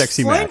 But he's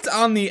sexy flanked Mac.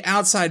 on the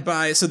outside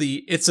by, so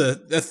it's a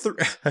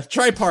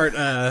tripart,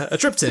 a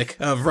triptych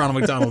of Ronald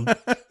McDonald,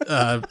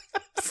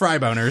 fry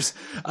boners.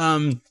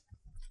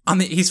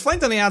 He's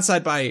flanked on the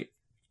outside by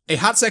a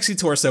hot, sexy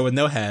torso with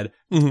no head,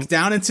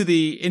 down into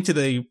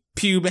the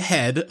pube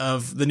head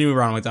of the new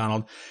Ronald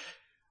McDonald,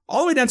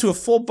 all the way down to a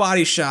full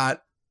body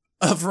shot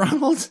of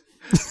Ronald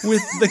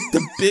with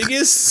the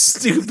biggest,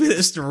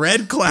 stupidest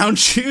red clown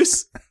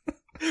shoes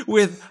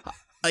with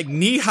like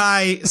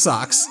knee-high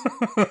socks.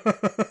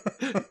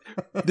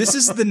 This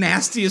is the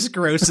nastiest,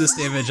 grossest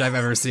image I've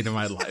ever seen in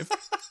my life.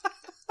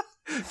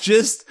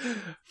 Just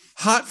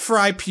hot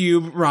fry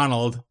pube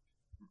Ronald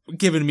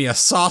giving me a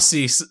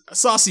saucy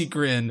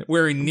grin,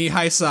 wearing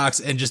knee-high socks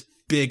and just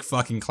big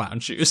fucking clown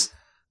shoes.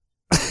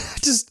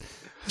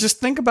 Just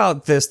think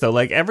about this though.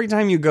 Like every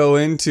time you go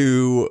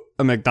into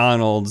a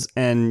McDonald's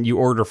and you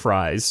order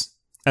fries,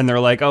 and they're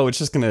like, "Oh,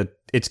 it's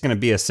gonna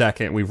be a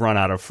second. We've run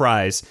out of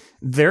fries."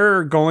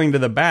 They're going to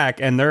the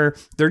back and they're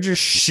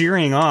just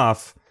shearing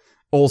off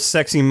old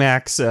sexy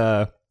Mac's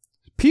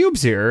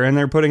pubes here, and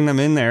they're putting them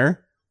in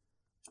there,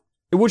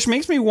 which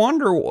makes me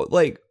wonder,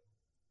 like,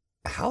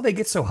 how they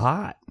get so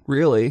hot.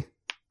 Really?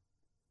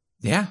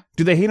 Yeah.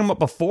 Do they heat them up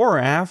before or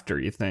after?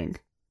 You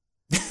think?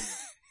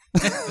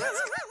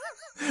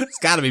 It's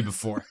got to be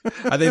before.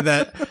 I think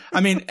that,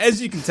 I mean,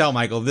 as you can tell,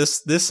 Michael,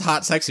 this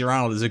hot, sexy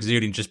Ronald is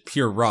exuding just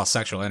pure raw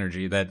sexual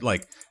energy that,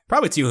 like,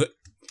 probably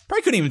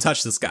couldn't even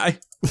touch this guy.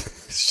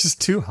 It's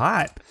just too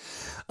hot.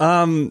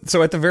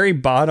 So at the very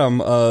bottom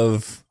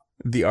of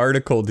the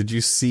article, did you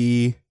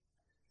see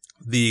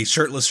the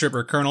shirtless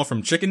stripper Colonel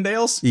from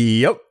Chickendales?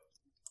 Yep,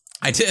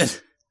 I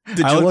did.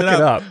 I look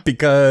it up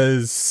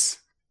because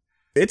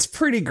it's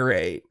pretty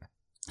great.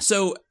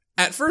 So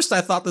at first,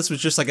 I thought this was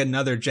just like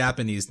another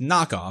Japanese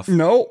knockoff.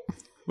 Nope.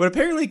 But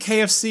apparently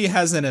KFC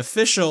has an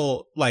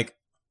official, like,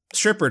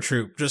 stripper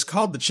troupe just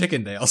called the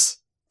Chickendales.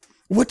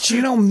 Which,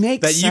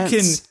 makes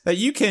sense. That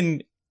you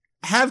can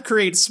have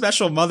create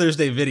special Mother's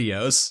Day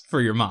videos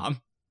for your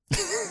mom.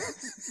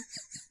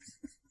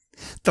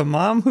 The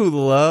mom who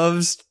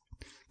loves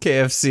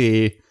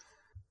KFC,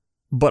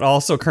 but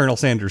also Colonel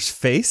Sanders'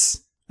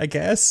 face, I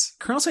guess.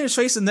 Colonel Sanders'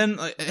 face, and then,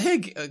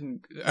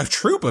 a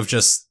troupe of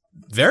just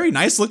very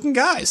nice looking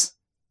guys.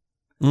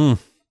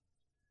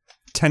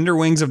 Tender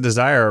Wings of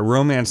Desire, a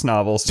romance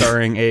novel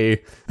starring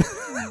a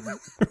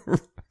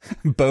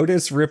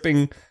bodice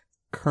ripping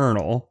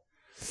colonel.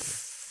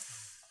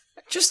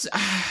 Just,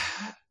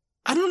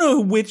 I don't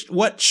know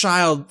what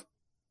child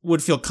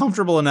would feel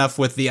comfortable enough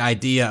with the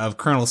idea of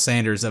Colonel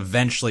Sanders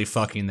eventually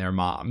fucking their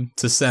mom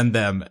to send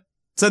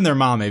their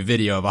mom a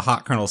video of a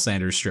hot Colonel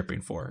Sanders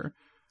stripping for her.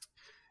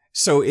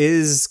 So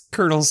is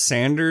Colonel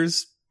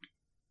Sanders'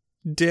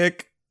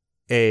 dick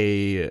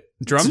a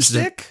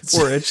drumstick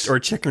or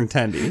chicken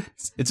tendy?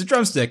 It's a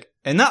drumstick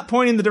and not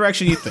pointing the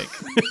direction you think.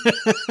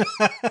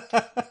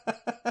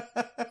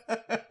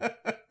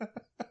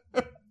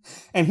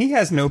 And he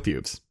has no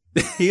pubes.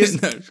 He is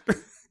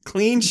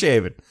clean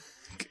shaven.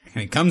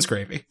 And he comes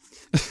gravy.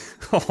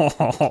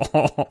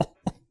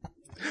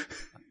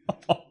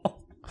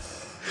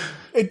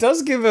 It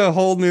does give a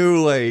whole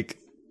new, like,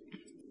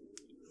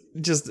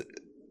 just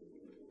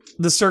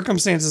the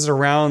circumstances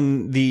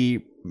around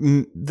the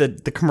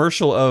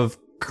commercial of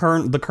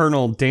the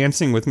Colonel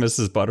dancing with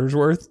Mrs.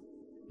 Buttersworth.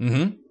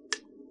 Mm-hmm.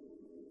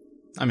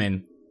 I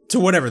mean, to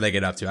whatever they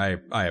get up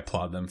to, I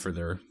applaud them for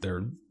their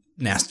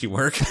nasty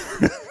work.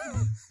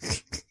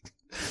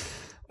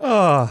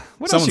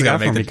 What else you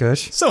got for me,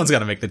 Kush? Someone's got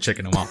to make the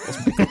chicken and waffles.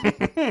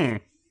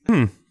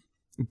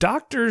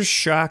 Doctors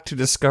shocked to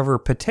discover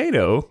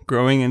potato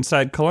growing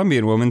inside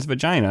Colombian woman's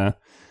vagina.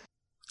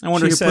 I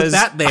wonder who put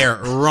that there,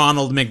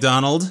 Ronald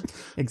McDonald.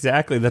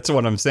 Exactly, that's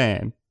what I'm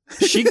saying.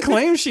 She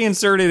claims she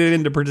inserted it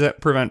in to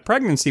prevent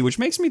pregnancy, which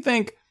makes me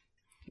think,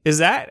 is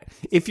that,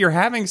 if you're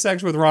having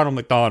sex with Ronald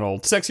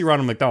McDonald, sexy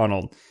Ronald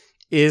McDonald,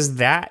 Is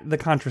that the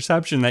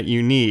contraception that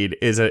you need?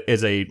 Is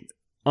a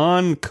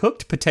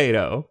uncooked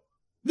potato?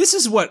 This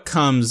is what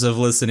comes of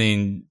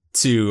listening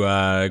to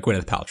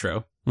Gwyneth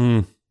Paltrow.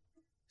 Mm.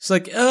 It's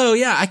like, oh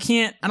yeah, I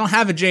don't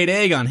have a jade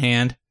egg on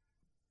hand.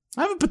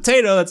 I have a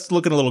potato that's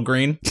looking a little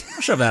green.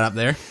 I'll shove that up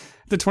there.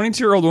 The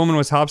 22-year-old woman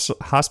was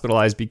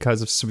hospitalized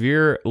because of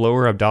severe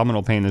lower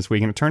abdominal pain this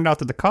week, and it turned out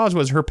that the cause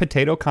was her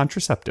potato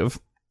contraceptive.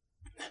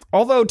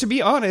 Although, to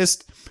be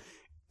honest,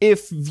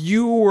 if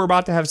you were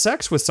about to have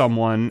sex with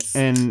someone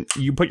and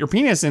you put your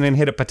penis in and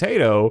hit a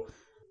potato,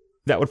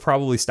 that would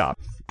probably stop.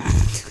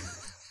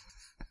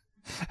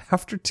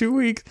 After 2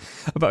 weeks,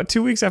 about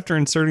 2 weeks after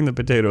inserting the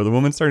potato, the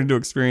woman started to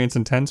experience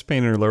intense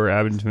pain in her lower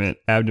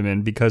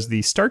abdomen because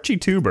the starchy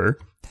tuber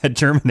had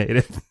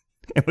germinated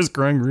and was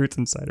growing roots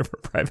inside of her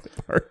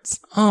private parts.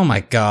 Oh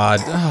my god.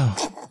 Oh,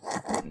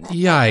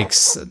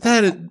 yikes.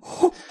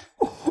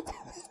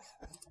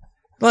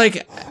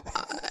 Like,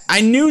 I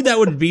knew that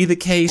would be the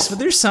case, but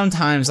there's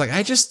sometimes, like,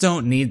 I just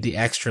don't need the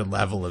extra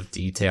level of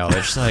detail.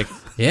 It's like,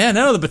 yeah,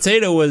 no, the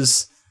potato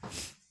was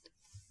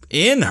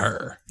in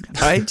her.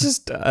 I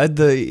just,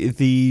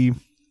 the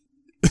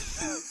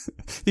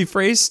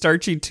phrase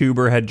starchy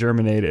tuber had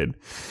germinated.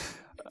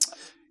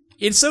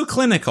 It's so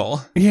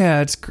clinical.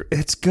 Yeah,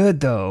 it's good,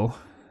 though.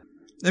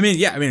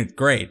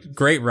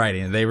 Great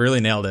writing. They really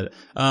nailed it.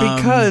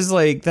 Because,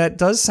 like, that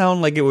does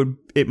sound like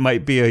it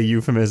might be a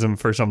euphemism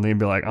for something and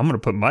be like, I'm going to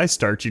put my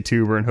starchy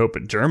tuber and hope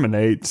it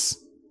germinates.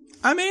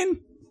 I mean,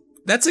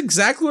 that's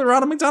exactly what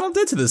Ronald McDonald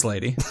did to this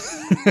lady.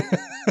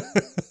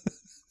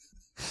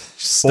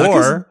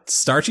 Stuck his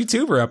starchy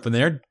tuber up in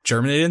there,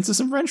 germinated into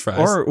some French fries.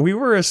 Or we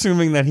were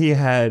assuming that he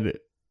had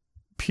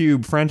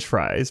pube French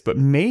fries, but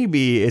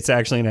maybe it's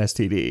actually an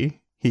STD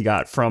he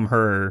got from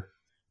her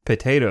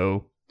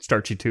potato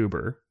starchy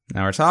tuber.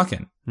 Now we're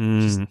talking.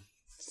 Mm.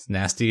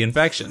 Nasty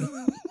infection.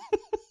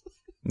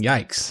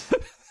 Yikes.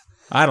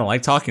 I don't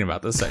like talking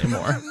about this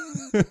anymore.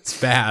 It's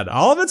bad.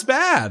 All of it's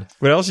bad.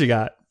 What else you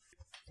got?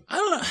 I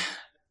don't know.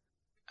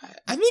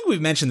 I think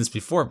we've mentioned this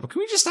before, but can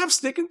we just stop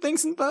sticking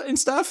things in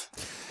stuff?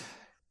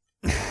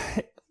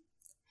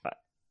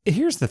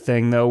 Here's the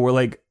thing, though.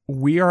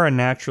 We are a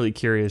naturally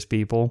curious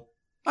people.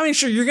 I mean,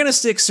 sure, you're going to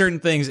stick certain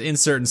things in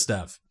certain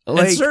stuff.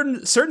 Like,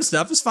 and certain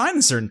stuff is fine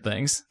in certain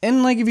things.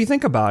 And, like, if you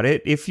think about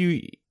it,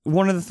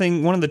 one of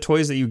the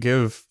toys that you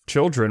give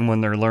children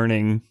when they're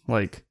learning,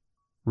 like,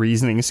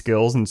 reasoning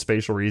skills and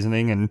spatial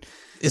reasoning, and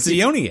it's a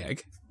yoni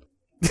egg.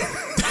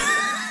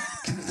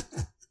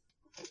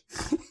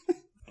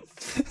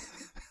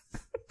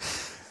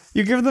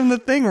 You give them the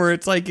thing where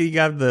it's like you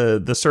got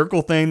the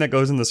circle thing that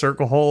goes in the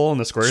circle hole and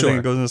the square thing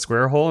that goes in the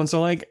square hole. And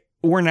so, like,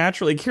 we're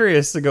naturally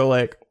curious to go,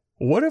 like,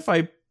 what if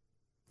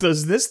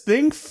does this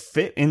thing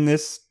fit in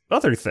this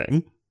other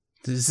thing?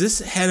 Does this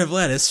head of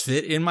lettuce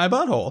fit in my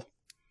butthole?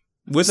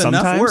 With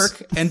enough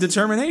work and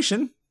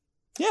determination,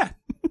 yeah,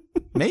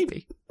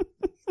 maybe.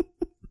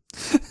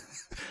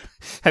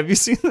 Have you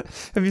seen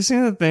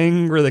the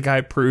thing where the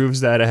guy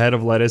proves that a head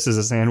of lettuce is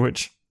a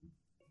sandwich?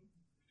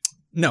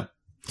 No.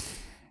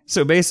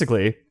 So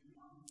basically,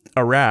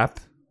 a wrap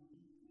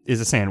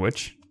is a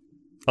sandwich.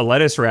 A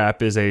lettuce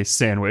wrap is a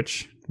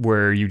sandwich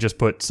where you just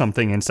put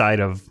something inside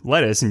of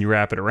lettuce and you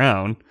wrap it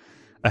around.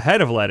 A head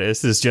of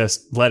lettuce is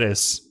just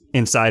lettuce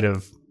inside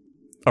of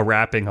a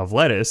wrapping of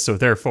lettuce. So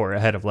therefore, a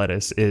head of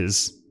lettuce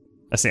is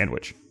a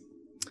sandwich.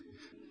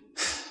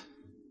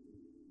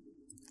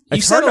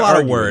 You said a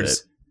lot of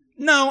words.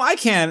 No, I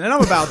can, and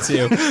I'm about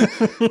to.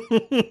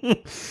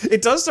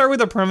 It does start with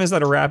the premise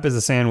that a wrap is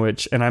a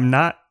sandwich, and I'm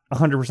not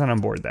 100% on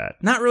board that.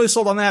 Not really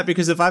sold on that,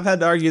 because if I've had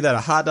to argue that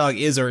a hot dog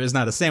is or is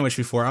not a sandwich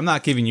before, I'm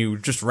not giving you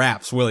just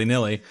wraps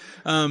willy-nilly.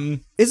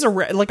 Is a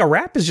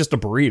wrap is just a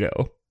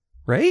burrito,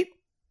 right?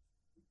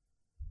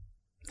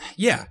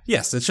 Yeah,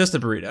 yes, it's just a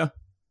burrito.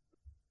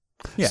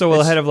 Yeah, so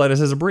a head of lettuce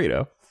is a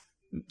burrito.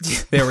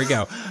 There we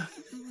go.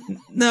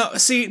 No,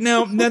 this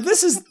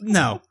is...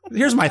 No,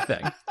 here's my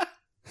thing.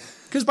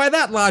 Because by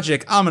that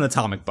logic, I'm an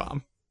atomic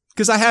bomb.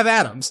 Because I have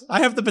atoms.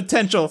 I have the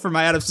potential for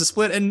my atoms to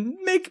split and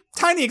make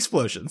tiny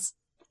explosions.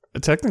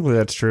 Technically,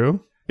 that's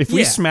true. If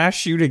we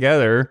smash you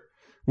together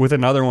with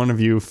another one of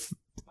you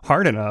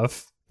hard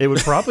enough, it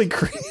would probably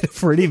create a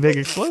pretty big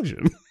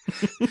explosion.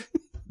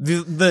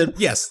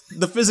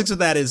 The physics of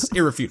that is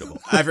irrefutable.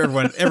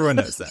 Everyone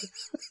knows that.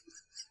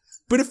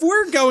 But if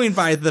we're going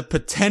by the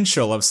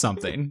potential of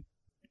something,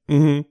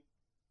 mm-hmm.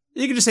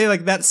 You can just say,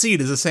 like, that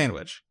seed is a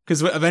sandwich.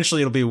 Because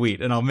eventually it'll be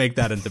wheat, and I'll make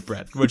that into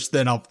bread. Which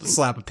then I'll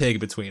slap a pig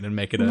between and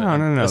make it a...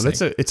 No.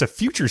 It's a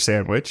future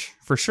sandwich,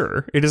 for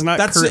sure. It is not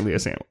currently a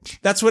sandwich.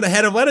 That's what a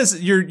head of lettuce...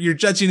 You're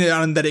judging it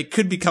on that it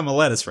could become a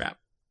lettuce wrap.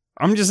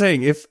 I'm just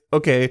saying,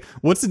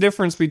 what's the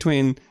difference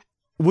between...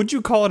 Would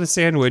you call it a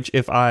sandwich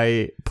if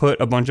I put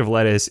a bunch of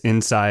lettuce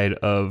inside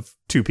of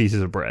 2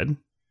 pieces of bread?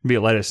 It'd be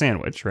a lettuce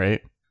sandwich,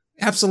 right?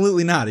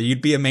 Absolutely not.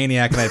 You'd be a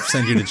maniac and I'd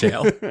send you to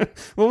jail.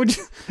 What would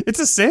you... It's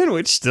a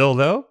sandwich still,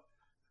 though.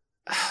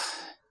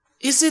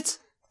 Is it?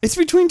 It's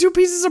between 2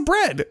 pieces of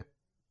bread.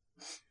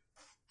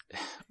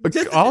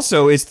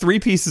 Also, is 3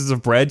 pieces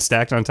of bread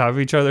stacked on top of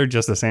each other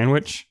just a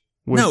sandwich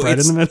with bread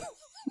in the middle?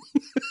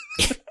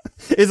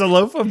 Is a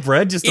loaf of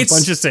bread just a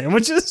bunch of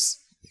sandwiches?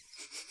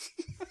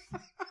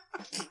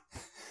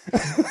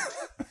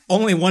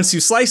 Only once you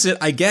slice it,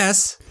 I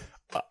guess.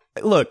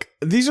 Look,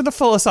 these are the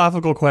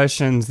philosophical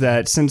questions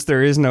that, since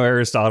there is no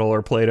Aristotle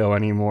or Plato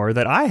anymore,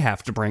 that I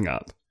have to bring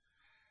up.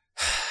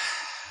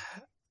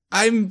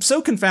 I'm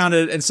so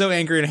confounded and so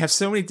angry and have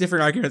so many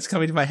different arguments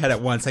coming to my head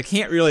at once. I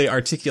can't really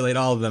articulate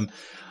all of them.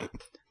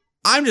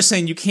 I'm just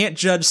saying you can't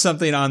judge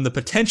something on the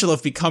potential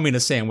of becoming a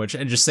sandwich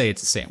and just say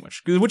it's a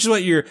sandwich, which is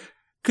what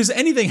because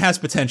anything has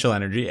potential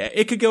energy.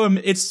 It could go,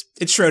 it's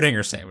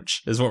Schrodinger's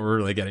sandwich is what we're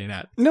really getting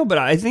at. No, but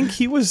I think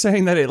he was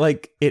saying that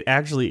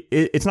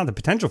it's not the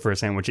potential for a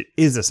sandwich. It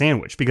is a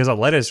sandwich because a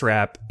lettuce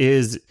wrap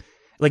is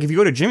like, if you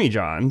go to Jimmy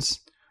John's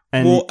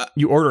and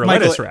you order a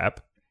lettuce wrap.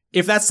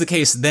 If that's the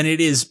case, then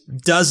it is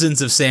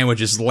dozens of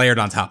sandwiches layered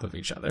on top of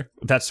each other.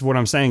 That's what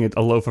I'm saying.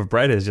 A loaf of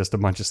bread is just a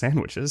bunch of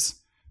sandwiches.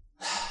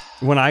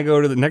 When I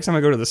go to next time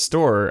I go to the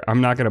store, I'm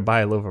not going to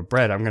buy a loaf of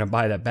bread. I'm going to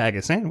buy that bag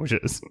of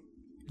sandwiches.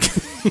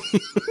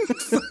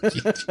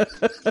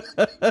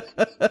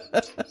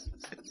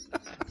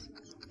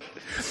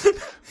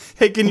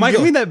 Hey, can you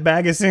give me that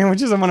bag of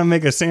sandwiches? I want to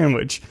make a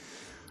sandwich.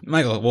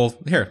 Michael, well,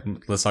 here,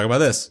 let's talk about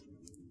this.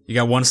 You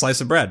got one slice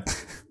of bread.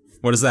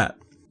 What is that?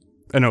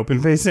 An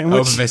open-faced sandwich?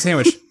 Open-faced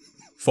sandwich.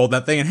 Fold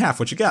that thing in half.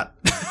 What you got?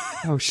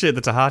 Oh, shit,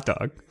 that's a hot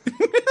dog.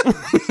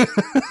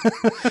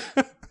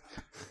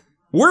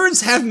 Words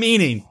have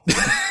meaning.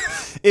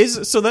 I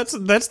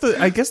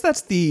guess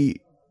that's the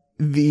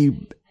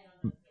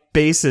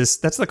basis.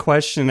 That's the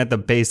question at the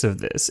base of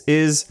this.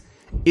 Is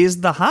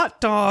the hot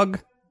dog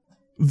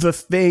the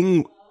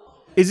thing?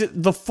 Is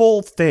it the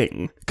full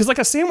thing? Because like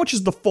a sandwich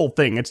is the full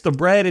thing. It's the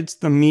bread, it's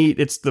the meat,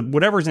 it's the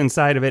whatever's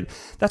inside of it.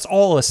 That's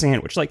all a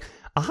sandwich. Like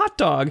a hot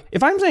dog,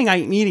 if I'm saying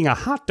I'm eating a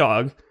hot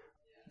dog,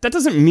 that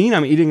doesn't mean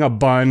I'm eating a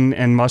bun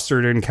and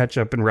mustard and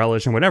ketchup and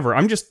relish and whatever.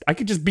 I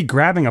could just be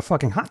grabbing a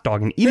fucking hot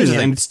dog and eating it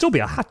and it'd still be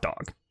a hot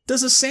dog.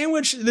 Does a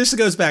sandwich, this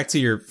goes back to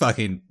your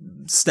fucking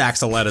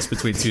stacks of lettuce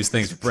between two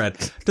things of bread.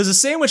 Does a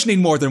sandwich need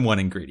more than one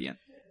ingredient?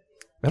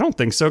 I don't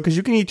think so, because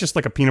you can eat just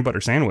like a peanut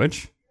butter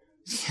sandwich.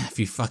 Yeah, if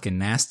you fucking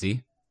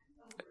nasty.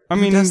 I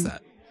mean, who does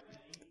that?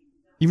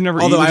 You've never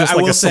eaten just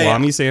like a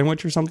salami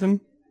sandwich or something?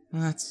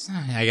 I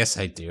guess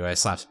I do. I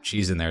slap some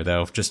cheese in there,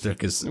 though, just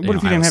because. What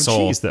if you didn't have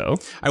cheese, though?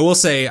 I will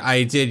say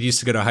I did used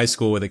to go to high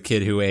school with a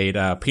kid who ate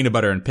peanut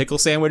butter and pickle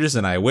sandwiches,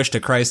 and I wish to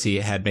Christ he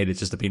had made it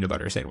just a peanut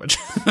butter sandwich.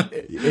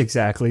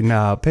 Exactly.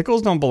 No,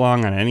 pickles don't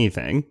belong on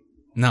anything.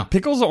 No.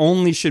 Pickles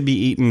only should be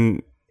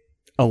eaten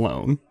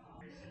alone.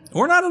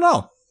 Or not at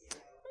all.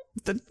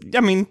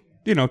 I mean,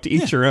 to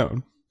each your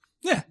own.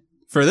 Yeah.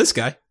 For this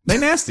guy, they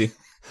nasty.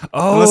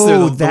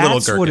 Oh,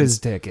 that's what his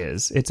dick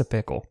is. It's a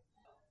pickle.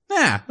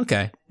 Yeah,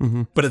 okay.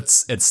 Mm-hmm. But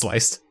it's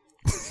sliced.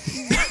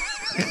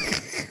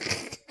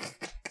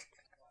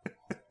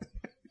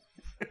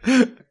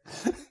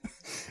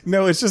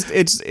 No, it's just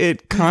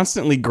it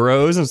constantly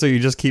grows, and so you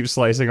just keep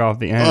slicing off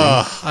the end.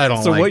 I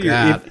don't like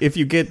that. If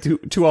you get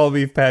two all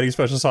beef patties,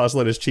 special sauce,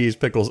 lettuce, cheese,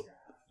 pickles,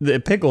 the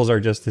pickles are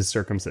just his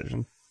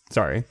circumcision.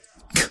 And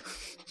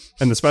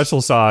the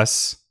special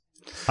sauce,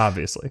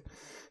 obviously.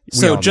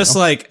 So just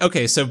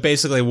so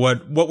basically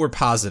what we're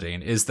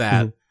positing is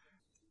that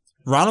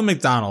Ronald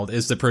McDonald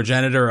is the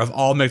progenitor of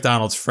all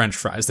McDonald's French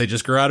fries. They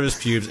just grow out of his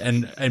pubes,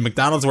 and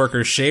McDonald's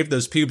workers shaved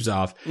those pubes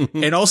off.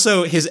 And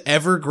also his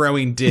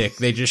ever-growing dick,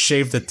 they just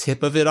shaved the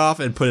tip of it off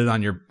and put it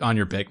on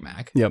your Big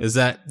Mac. Yep.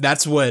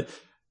 That's what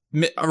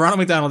Ronald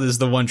McDonald is,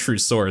 the one true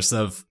source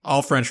of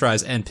all French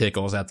fries and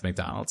pickles at the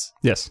McDonald's.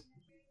 Yes.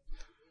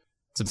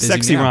 It's a busy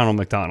sexy man. Ronald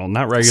McDonald,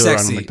 not regular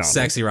Ronald McDonald.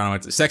 Sexy Ronnie.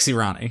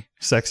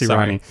 Sexy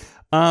Sorry.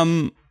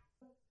 Ronnie.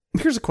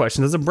 Here's a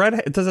question: does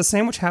a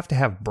sandwich have to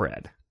have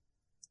bread?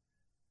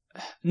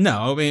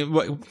 No, I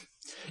mean,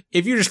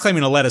 if you're just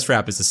claiming a lettuce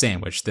wrap is a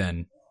sandwich,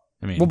 then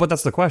I mean, well, but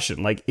that's the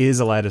question. Like, is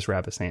a lettuce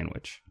wrap a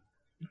sandwich?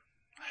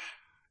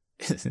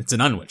 It's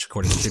an unwich,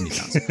 according to Jimmy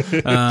John's.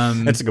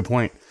 That's a good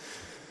point.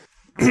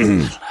 I don't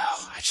know.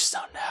 I just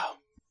don't know.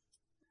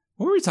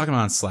 What were we talking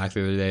about on Slack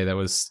the other day? That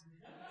was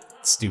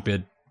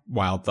stupid,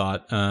 wild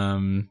thought.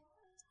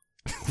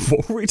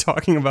 What were we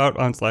talking about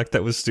on Slack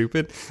that was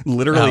stupid?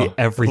 Literally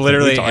everything.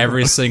 Literally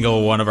every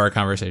single one of our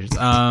conversations.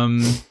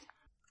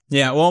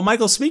 Yeah, well,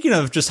 Michael, speaking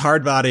of just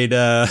hard-bodied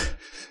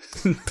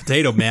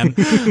potato man,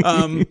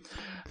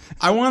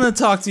 I want to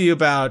talk to you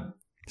about...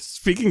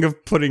 Speaking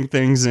of putting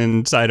things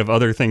inside of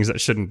other things that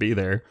shouldn't be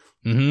there.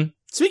 Mm-hmm.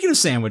 Speaking of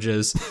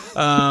sandwiches,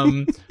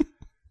 Michael,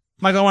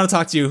 I want to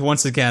talk to you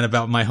once again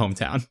about my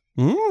hometown.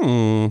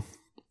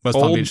 West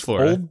Palm Beach,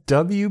 Florida. Old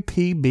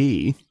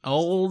WPB.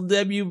 Old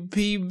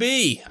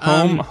WPB.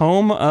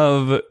 Home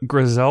of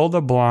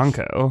Griselda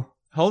Blanco.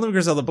 Home of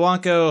Griselda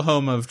Blanco,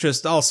 home of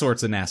just all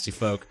sorts of nasty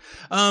folk.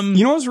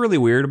 You know what's really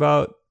weird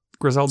about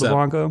Griselda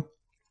Blanco?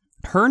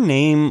 Her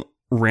name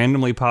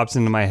randomly pops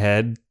into my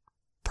head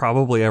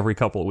probably every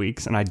couple of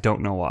weeks, and I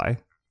don't know why.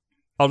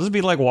 I'll just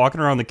be like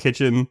walking around the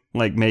kitchen,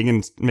 like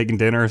making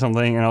dinner or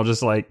something, and I'll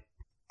just like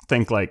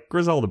think like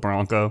Griselda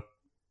Blanco.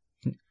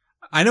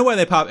 I know why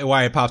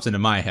it pops into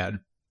my head.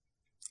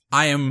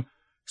 I am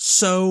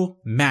so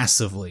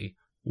massively,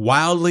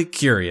 wildly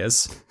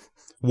curious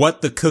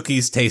what the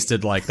cookies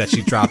tasted like that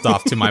she dropped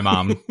off to my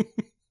mom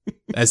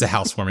as a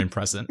housewarming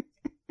present.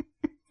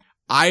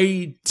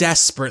 I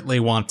desperately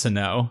want to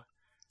know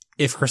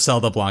if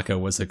Griselda Blanco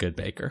was a good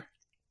baker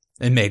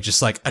and made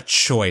just like a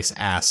choice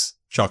ass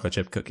chocolate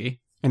chip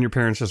cookie. And your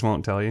parents just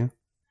won't tell you?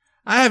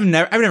 I've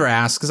never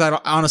asked because I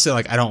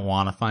don't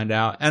want to find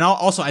out. And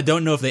also, I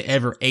don't know if they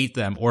ever ate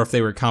them or if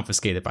they were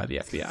confiscated by the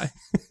FBI.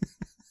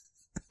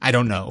 I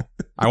don't know.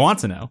 I want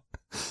to know.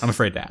 I'm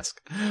afraid to ask.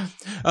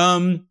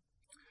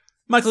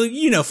 Michael,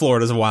 you know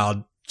Florida's a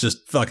wild,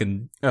 just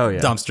fucking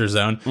dumpster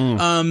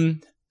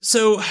zone.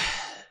 So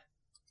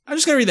I'm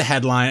just going to read the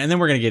headline and then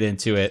we're going to get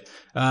into it.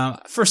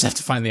 First I have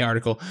to find the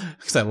article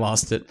because I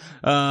lost it.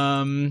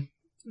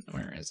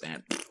 Where is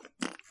that?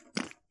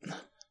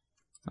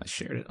 I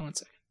shared it. 1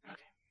 second.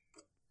 Okay.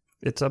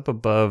 It's up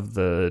above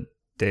the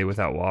Day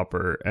Without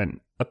Whopper and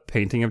a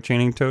painting of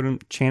Channing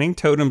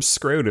Tatum's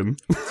scrotum.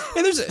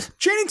 And there's a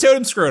Channing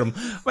Tatum's scrotum.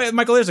 Wait,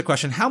 Michael, there's a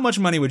question. How much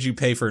money would you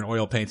pay for an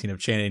oil painting of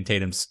Channing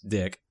Tatum's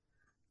dick?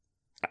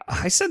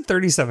 I said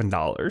 $37.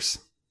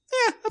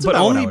 Yeah, that's but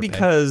about only what I would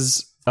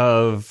because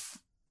of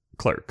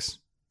Clerks.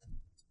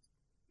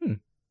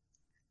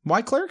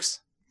 Why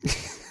Clerks?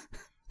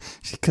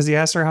 Because he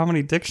asked her how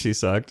many dicks she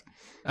sucked.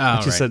 Oh,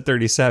 and she said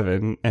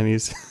 37, and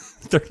he's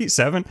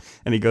 37,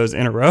 and he goes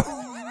in a row.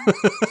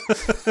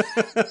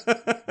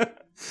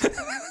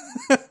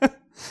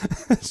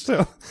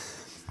 So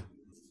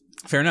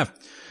fair enough.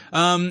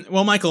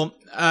 Well, Michael,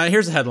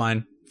 here's a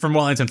headline from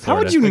Wellington, Florida.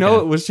 How would you know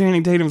it was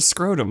Channing Tatum's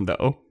scrotum,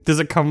 though? Does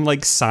it come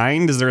like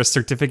signed? Is there a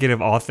certificate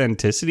of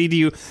authenticity? Do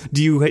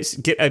you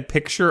get a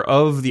picture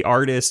of the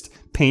artist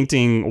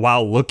painting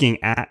while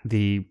looking at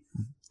the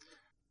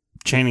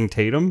Channing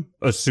Tatum,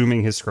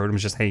 assuming his scrotum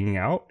is just hanging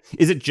out?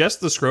 Is it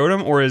just the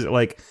scrotum, or is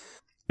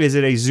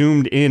it a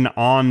zoomed in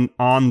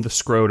on the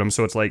scrotum,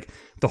 so it's like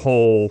the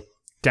whole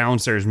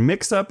downstairs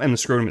mix up and the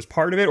scrotum is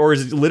part of it, or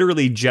is it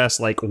literally just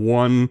like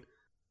one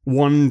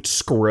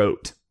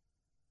scrot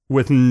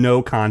with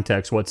no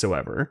context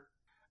whatsoever?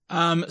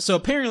 So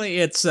apparently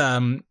it's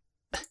an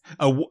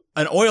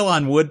oil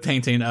on wood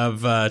painting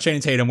of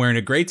Channing Tatum wearing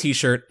a gray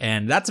t-shirt,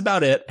 and that's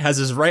about it. Has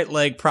his right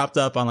leg propped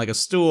up on like a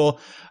stool.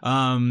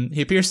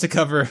 He appears to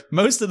cover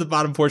most of the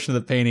bottom portion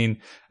of the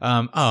painting.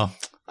 Oh,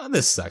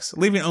 this sucks.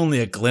 Leaving only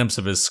a glimpse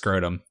of his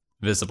scrotum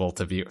visible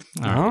to view.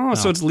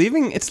 So it's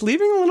leaving a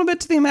little bit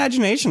to the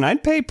imagination.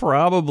 I'd pay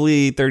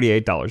probably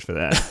 $38 for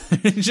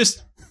that.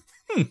 Just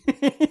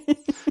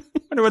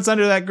wonder what's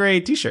under that gray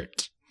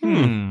t-shirt.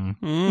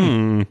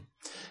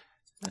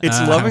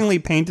 It's lovingly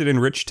painted in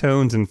rich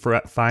tones and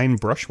fine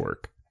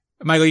brushwork.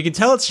 Michael, you can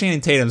tell it's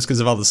Channing Tatum's because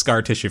of all the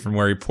scar tissue from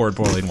where he poured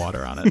boiling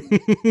water on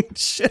it.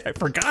 Shit, I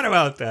forgot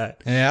about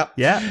that. Yeah.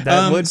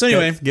 That would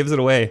gives it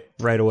away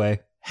right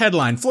away.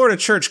 Headline, Florida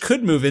church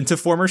could move into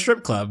former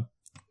strip club.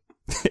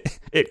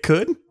 It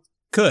could?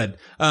 Could.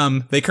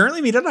 They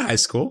currently meet at a high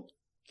school.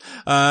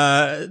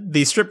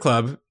 The strip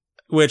club,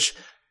 which...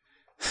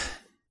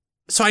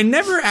 So I've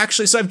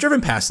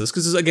driven past this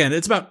because, again,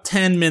 it's about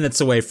 10 minutes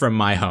away from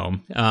my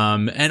home.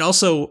 And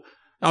also,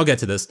 I'll get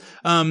to this.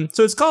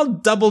 So it's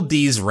called Double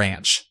D's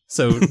Ranch.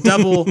 So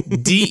double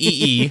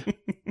D-E-E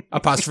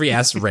apostrophe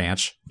S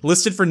Ranch,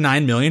 listed for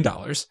 $9 million.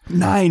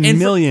 $9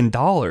 million?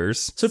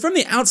 So from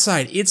the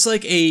outside, it's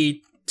like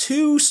a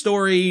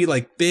 2-story,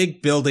 like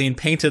big building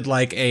painted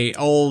like a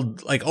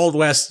old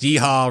West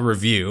Yeehaw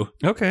Review.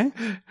 Okay.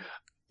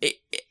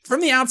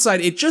 From the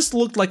outside, it just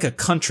looked like a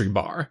country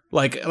bar,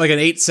 like an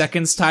 8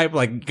 seconds type,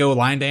 like go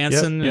line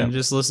dancing and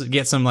just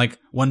get some like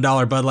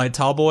 $1 Bud Light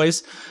tall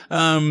boys.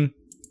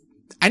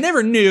 I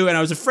never knew, and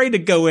I was afraid to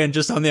go in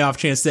just on the off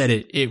chance that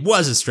it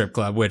was a strip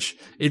club, which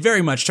it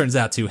very much turns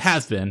out to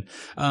have been.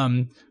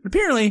 But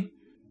apparently,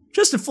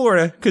 just in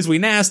Florida, because we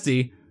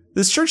nasty,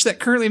 this church that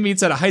currently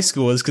meets at a high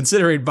school is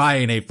considering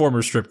buying a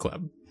former strip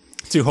club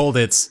to hold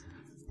its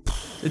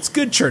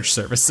good church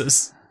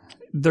services.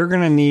 They're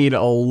going to need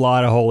a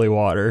lot of holy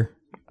water,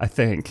 I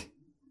think.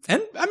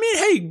 And, I mean,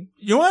 hey,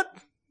 you know what?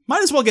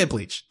 Might as well get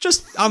bleach.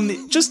 Just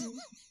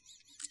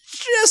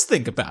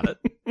think about it.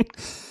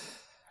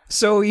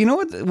 So, you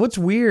know what's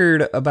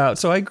weird about...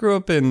 So, I grew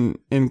up in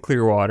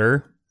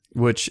Clearwater,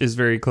 which is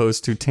very close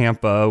to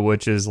Tampa,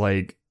 which is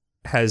like...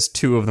 has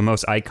 2 of the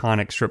most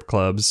iconic strip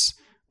clubs.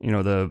 You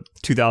know, the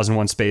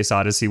 2001 Space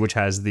Odyssey, which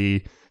has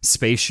the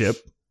spaceship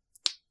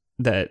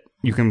that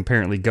you can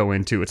apparently go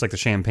into. It's like the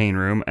champagne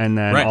room. And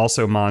then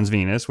also Mons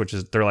Venus, which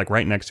is, they're like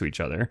right next to each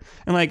other.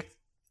 And like,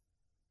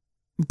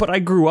 but I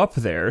grew up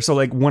there. So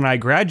like when I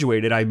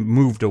graduated, I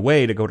moved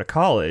away to go to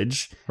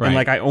college. Right. And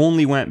like, I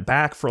only went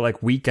back for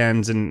like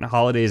weekends and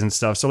holidays and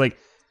stuff. So like,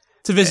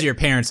 to visit your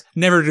parents,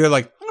 never do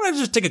like, I'm going to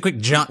just take a quick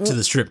jaunt to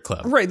the strip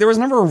club. Right. There was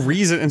never a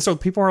reason. And so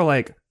people are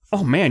like,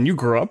 oh man, you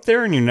grew up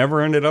there and you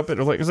never ended up at,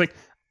 like, it's like,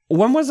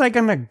 when was I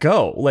gonna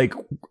go? Like,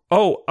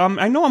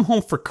 I know I'm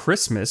home for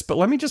Christmas, but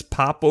let me just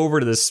pop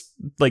over to this,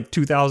 like,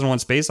 2001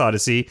 Space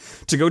Odyssey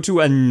to go to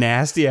a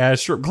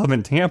nasty-ass strip club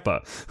in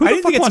Tampa. I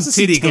didn't get some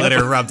titty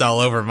glitter rubbed all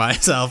over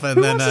myself,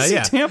 and then,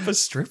 Tampa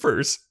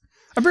strippers?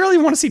 I barely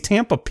want to see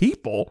Tampa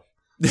people.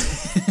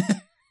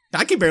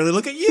 I can barely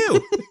look at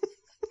you.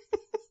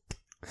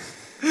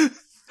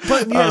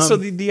 But yeah, so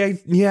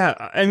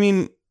I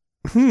mean,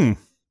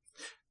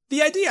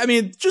 The idea, I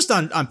mean, just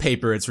on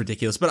paper, it's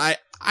ridiculous, but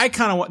I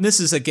kind of want, this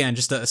is again,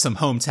 just some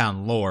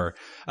hometown lore.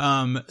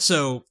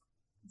 So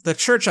the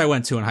church I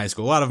went to in high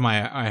school, a lot of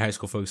my high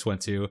school folks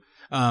went to,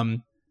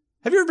 have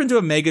you ever been to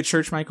a mega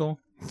church, Michael?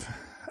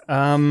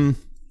 No,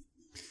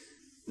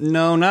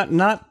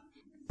 not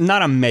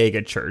a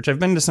mega church. I've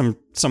been to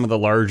some of the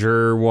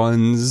larger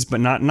ones,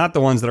 but not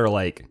the ones that are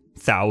like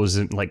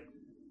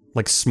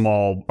like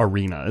small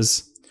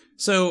arenas.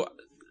 So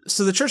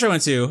the church I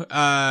went to,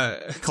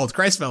 called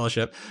Christ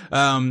Fellowship,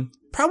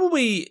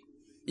 probably,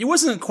 it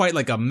wasn't quite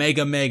like a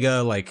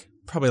mega, like,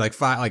 probably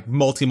like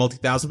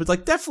multi-thousand, but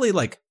like definitely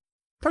like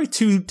probably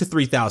 2,000 to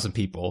 3,000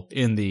 people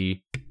in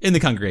the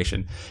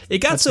congregation. It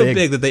got That's so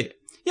big that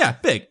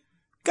big.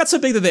 Got so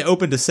big that they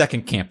opened a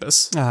second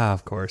campus. Ah,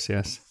 of course,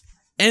 yes.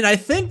 And I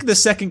think the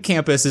second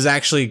campus is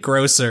actually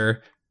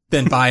grosser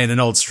than buying an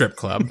old strip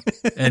club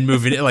and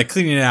moving it, like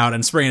cleaning it out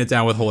and spraying it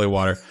down with holy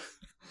water.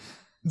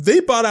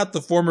 They bought out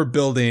the former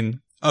building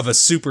of a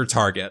Super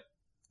Target.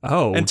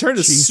 Oh, and turned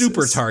Jesus. a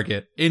Super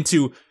Target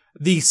into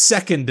the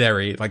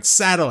secondary, like,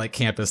 satellite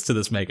campus to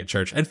this mega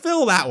church and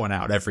fill that one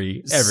out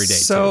every day.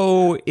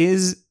 So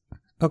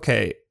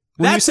okay.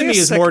 That to me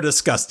is more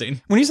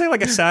disgusting. When you say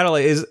like a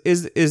satellite, is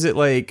it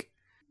like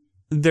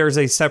there's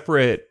a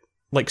separate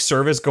like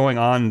service going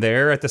on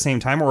there at the same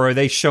time, or are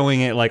they showing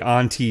it like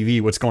on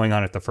TV what's going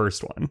on at the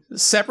first one?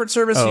 Separate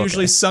service,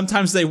 usually.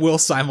 Sometimes they will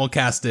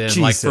simulcast in, Jesus.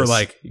 like for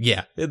like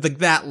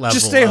that level.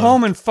 Just stay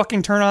home and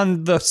fucking turn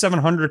on the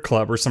 700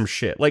 Club or some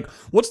shit. Like,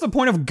 what's the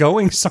point of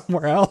going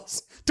somewhere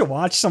else to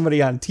watch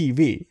somebody on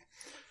TV?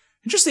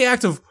 Just the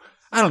act of,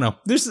 I don't know.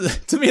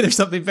 To me, there's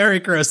something very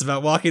gross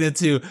about walking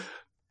into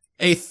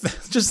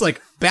just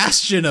like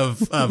bastion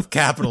of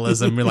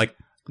capitalism. You're like,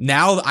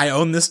 now I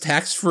own this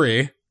tax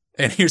free.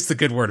 And here's the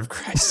good word of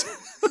Christ.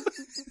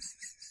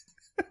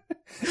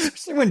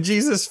 Especially when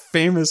Jesus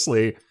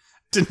famously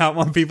did not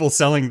want people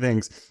selling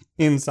things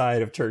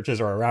inside of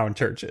churches or around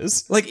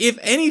churches. Like, if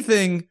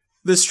anything,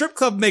 the strip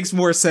club makes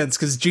more sense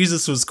because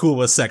Jesus was cool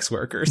with sex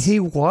workers. He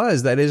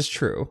was. That is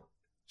true.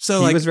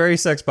 So he was very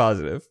sex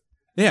positive.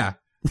 Yeah.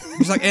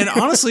 He's like, and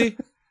honestly,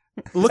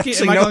 looking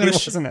actually, no, he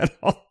wasn't at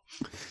all.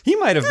 He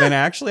might have been,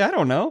 actually. I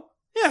don't know.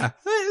 Yeah,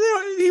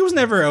 he was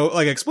never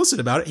like explicit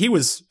about it. He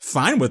was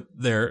fine with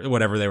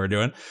whatever they were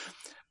doing.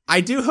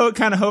 I do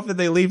kind of hope that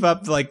they leave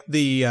up like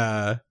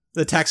the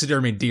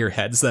taxidermy deer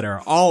heads that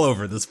are all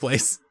over this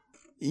place.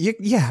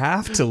 You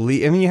have to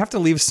leave. I mean, you have to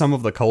leave some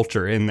of the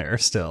culture in there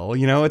still.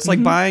 You know, it's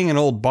like buying an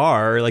old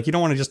bar. Like, you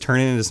don't want to just turn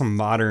it into some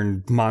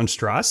modern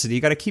monstrosity.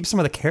 You got to keep some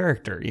of the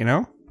character. You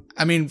know.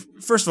 I mean,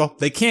 first of all,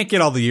 they can't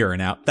get all the urine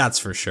out. That's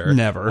for sure.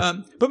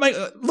 Never.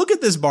 But look at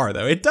this bar,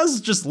 though. It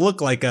does just look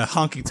like a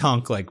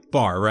honky-tonk, like,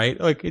 bar, right?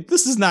 Like,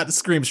 this is not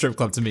Scream Strip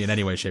Club to me in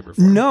any way, shape, or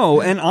form.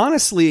 No, and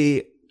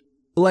honestly,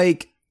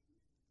 like,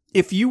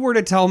 if you were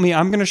to tell me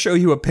I'm going to show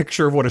you a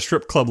picture of what a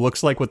strip club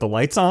looks like with the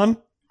lights on,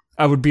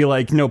 I would be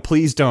like, no,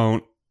 please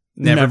don't.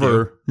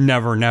 Never,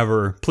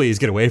 please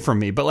get away from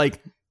me. But,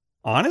 like,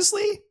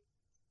 honestly,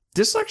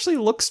 this actually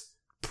looks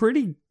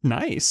pretty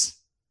nice.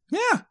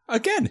 Yeah,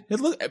 again,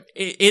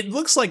 it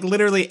looks like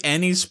literally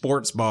any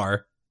sports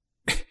bar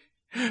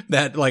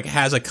that like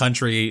has a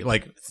country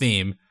like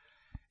theme,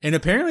 and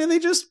apparently they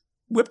just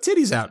whip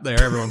titties out there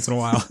every once in a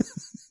while.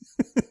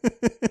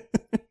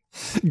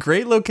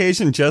 Great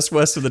location just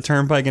west of the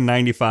Turnpike in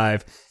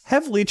 95,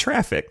 heavily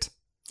trafficked.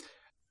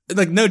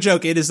 Like, no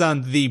joke, it is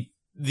on the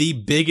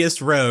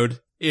biggest road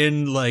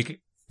in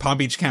like Palm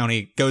Beach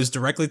County, goes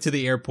directly to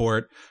the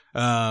airport.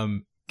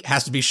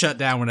 Has to be shut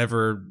down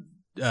whenever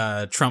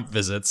Trump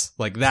visits,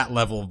 like that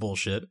level of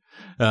bullshit.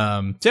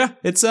 Yeah,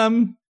 it's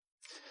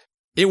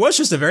it was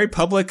just a very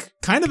public,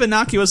 kind of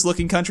innocuous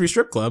looking country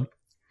strip club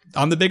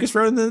on the biggest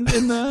road in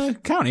the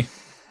county.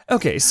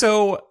 Okay,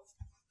 so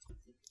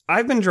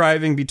I've been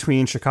driving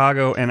between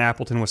Chicago and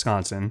Appleton,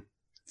 Wisconsin.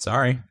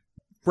 Sorry.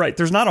 Right,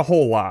 there's not a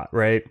whole lot,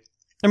 right?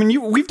 I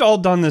mean, we've all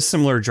done this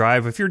similar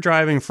drive. If you're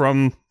driving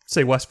from,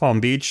 say, West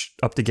Palm Beach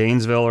up to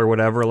Gainesville or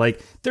whatever,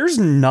 like, there's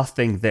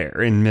nothing there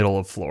in middle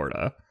of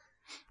Florida.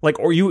 Like,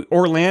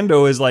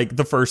 Orlando is like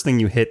the first thing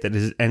you hit that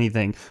is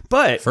anything.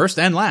 But first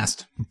and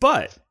last.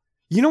 But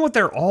you know what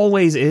there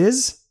always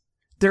is?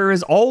 There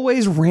is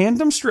always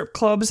random strip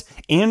clubs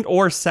and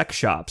or sex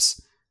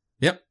shops.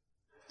 Yep.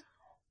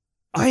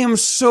 I am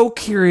so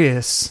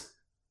curious.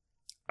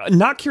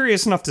 Not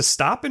curious enough to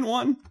stop in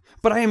one,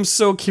 but I am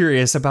so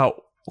curious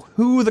about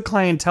who the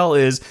clientele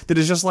is that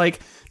is just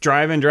like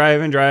driving.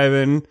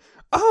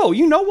 Oh,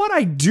 you know what?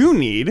 I do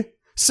need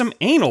some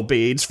anal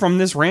beads from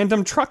this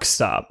random truck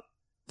stop.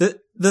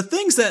 The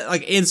things that,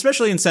 like,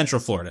 especially in Central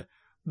Florida,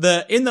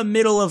 in the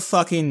middle of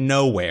fucking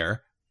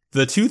nowhere,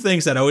 the two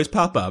things that always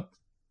pop up: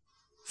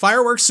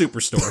 fireworks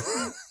superstore,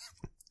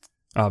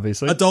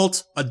 obviously,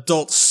 adult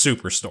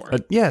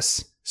superstore.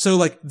 Yes. So,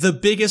 like, the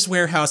biggest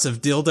warehouse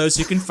of dildos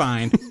you can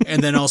find,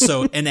 and then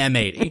also an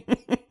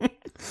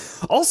M80.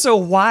 Also,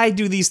 why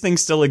do these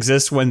things still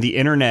exist when the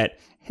internet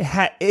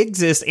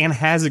exists and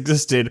has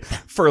existed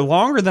for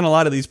longer than a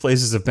lot of these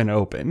places have been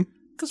open?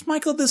 Because,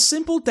 Michael, the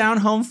simple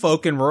down-home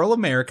folk in rural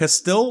America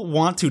still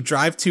want to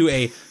drive to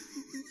a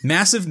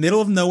massive,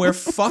 middle-of-nowhere,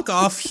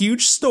 fuck-off,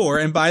 huge store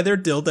and buy their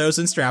dildos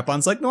and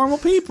strap-ons like normal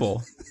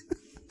people.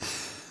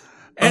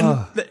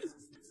 And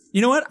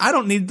you know what? I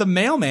don't need the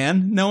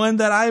mailman knowing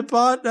that I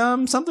bought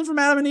something from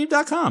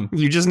AdamandEve.com.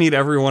 You just need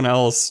everyone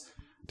else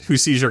who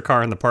sees your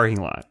car in the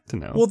parking lot to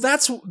know. Well,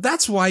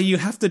 that's why you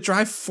have to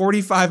drive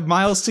 45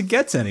 miles to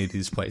get to any of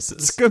these places.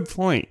 That's a good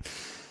point.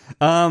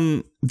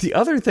 The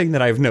other thing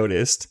that I've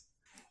noticed,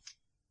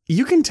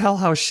 you can tell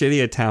how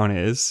shitty a town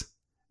is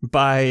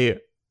by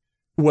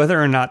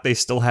whether or not they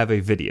still have a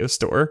video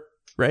store,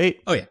 right?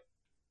 Oh,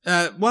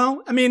 yeah.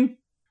 Well, I mean,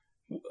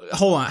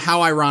 hold on.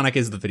 How ironic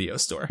is the video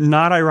store?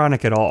 Not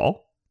ironic at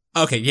all.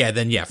 Okay, yeah,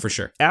 then yeah, for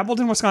sure.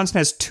 Appleton, Wisconsin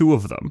has 2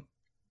 of them.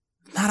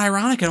 Not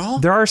ironic at all?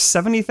 There are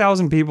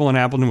 70,000 people in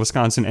Appleton,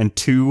 Wisconsin, and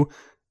 2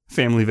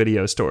 family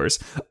video stores.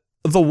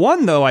 The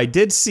one, though, I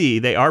did see,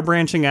 they are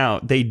branching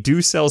out. They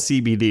do sell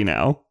CBD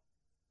now.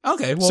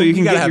 Okay, well, so you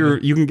can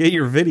get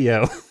your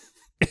video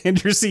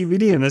and your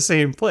CBD in the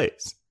same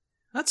place.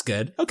 That's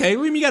good. Okay,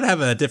 well, you got to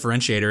have a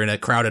differentiator in a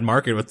crowded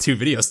market with 2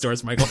 video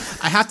stores, Michael.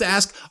 I have to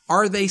ask,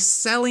 are they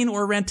selling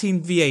or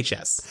renting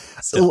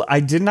VHS? So I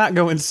did not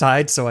go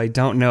inside, so I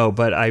don't know,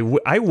 but I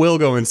will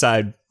go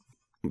inside.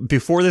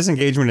 Before this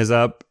engagement is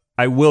up,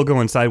 I will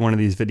go inside one of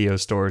these video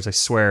stores, I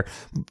swear.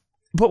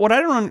 But what I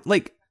don't,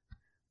 like,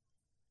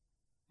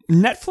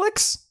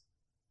 Netflix?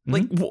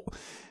 Like,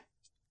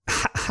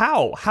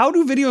 how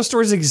do video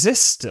stores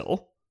exist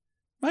still?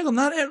 Michael,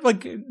 not,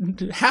 like,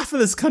 half of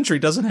this country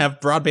doesn't have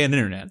broadband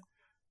internet.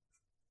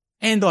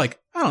 And, like,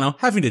 I don't know,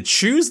 having to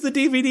choose the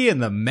DVD in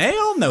the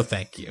mail? No,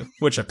 thank you.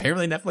 Which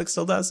apparently Netflix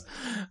still does.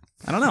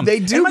 I don't know. They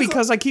do,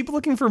 because I keep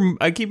looking for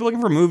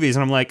movies,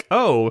 and I'm like,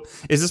 oh,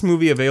 is this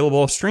movie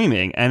available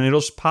streaming? And it'll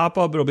just pop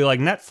up. It'll be like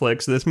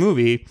Netflix, this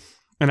movie,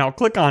 and I'll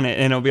click on it,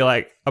 and I'll be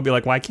like,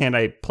 why can't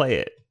I play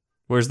it?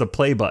 Where's the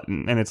play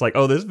button? And it's like,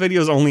 oh, this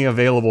video is only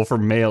available for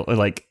mail,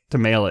 like to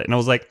mail it. And I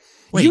was like,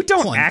 wait, you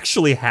don't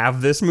actually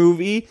have this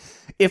movie?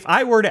 If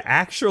I were to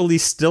actually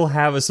still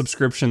have a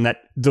subscription that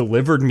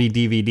delivered me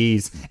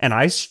DVDs and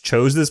I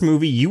chose this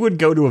movie, you would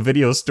go to a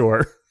video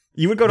store.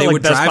 You would go to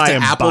like Best Buy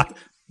and buy.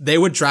 They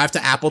would drive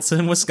to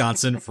Appleton,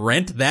 Wisconsin,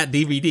 rent that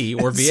DVD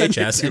or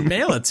VHS and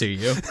mail it to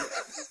you.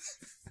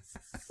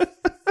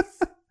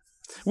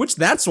 Which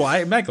that's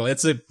why, Michael,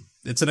 it's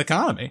an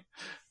economy.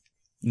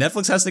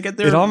 Netflix has to get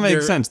their. It all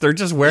makes sense. They're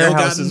just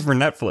warehouses for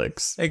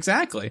Netflix.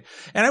 Exactly.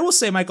 And I will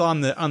say, Michael,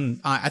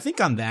 I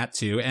think on that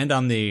too, and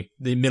on the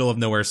middle of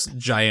nowhere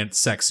giant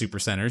sex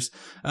supercenters.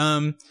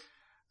 Talking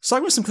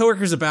with some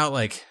coworkers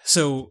about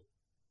so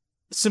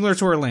similar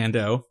to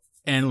Orlando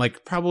and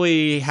like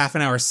probably half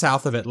an hour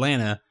south of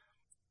Atlanta,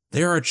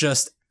 there are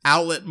just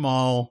outlet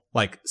mall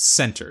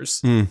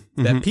centers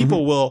that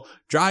people will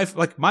drive.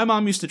 Like my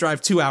mom used to drive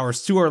 2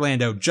 hours to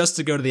Orlando just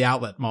to go to the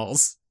outlet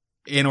malls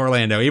in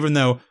Orlando, even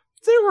though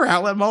there were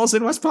outlet malls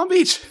in West Palm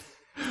Beach.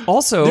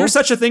 Also, there's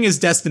such a thing as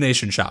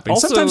destination shopping.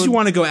 Sometimes you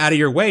want to go out of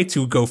your way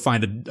to go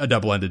find a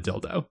double-ended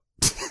dildo.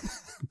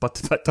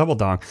 but double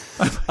dong.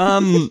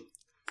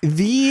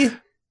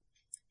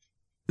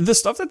 The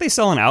stuff that they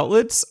sell in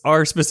outlets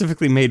are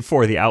specifically made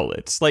for the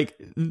outlets. Like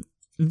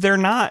they're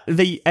not.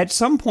 They at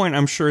some point,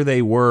 I'm sure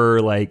they were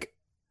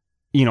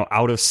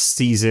out of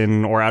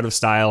season or out of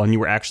style, and you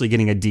were actually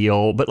getting a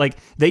deal. But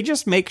they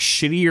just make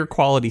shittier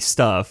quality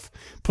stuff,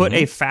 put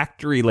a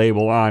factory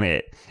label on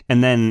it,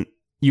 and then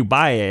you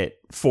buy it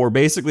for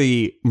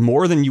basically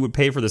more than you would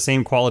pay for the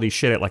same quality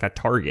shit at a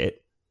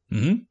Target.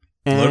 Load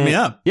me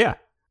up. Yeah.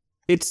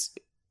 It's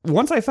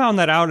once I found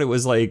that out, it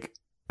was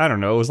I don't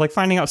know, it was like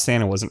finding out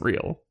Santa wasn't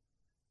real.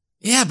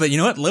 Yeah, but you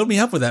know what? Load me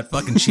up with that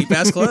fucking cheap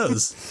ass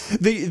clothes.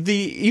 The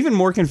even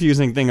more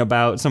confusing thing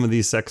about some of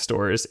these sex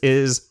stores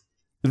is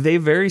they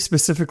very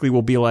specifically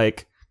will be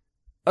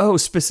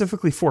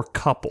specifically for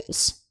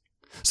couples.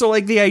 So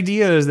the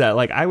idea is that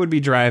I would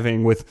be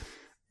driving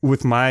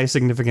with my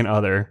significant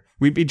other.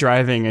 We'd be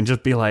driving and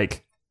just be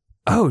like,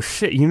 oh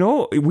shit,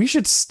 we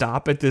should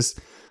stop at this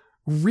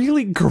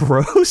really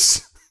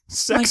gross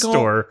sex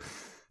store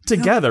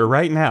together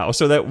right now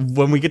so that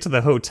when we get to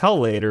the hotel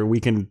later, we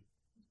can.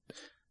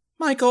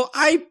 Michael,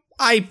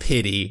 I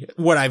pity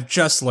what I've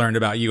just learned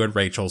about you and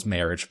Rachel's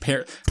marriage.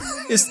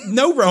 Is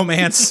no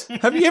romance.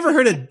 Have you ever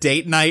heard of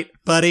date night,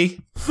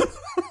 buddy?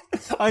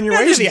 On your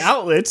way to the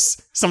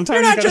outlets,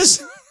 sometimes you're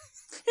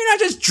not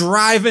just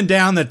driving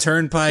down the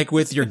turnpike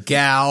with your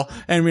gal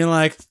and being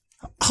like,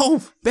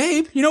 oh,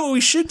 babe, you know what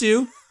we should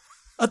do?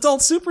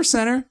 Adult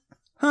Supercenter.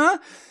 Huh?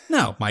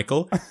 No,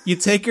 Michael. You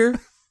take her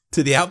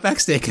to the Outback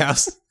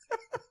Steakhouse.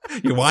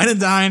 You wine and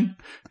dine.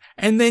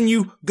 And then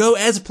you go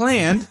as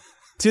planned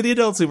to the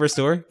Adult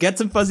Superstore, get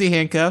some fuzzy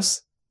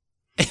handcuffs,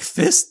 a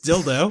fist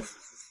dildo,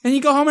 and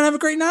you go home and have a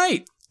great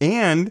night.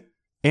 And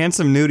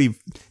some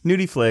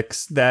nudie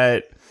flicks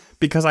that,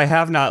 because I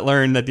have not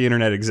learned that the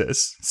internet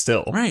exists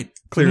still. Right.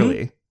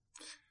 Clearly.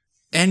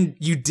 And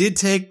you did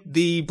take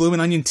the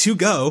Bloomin' Onion to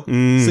go,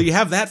 so you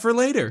have that for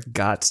later.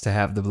 Gots to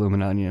have the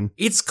Bloomin' Onion.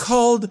 It's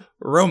called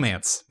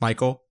romance,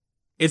 Michael.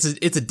 It's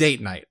a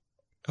date night,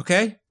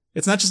 okay?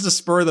 It's not just a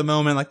spur of the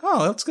moment, like,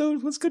 oh, let's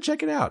go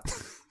check it out.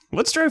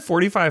 Let's drive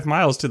 45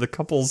 miles to the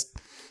couple's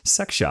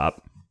sex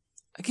shop.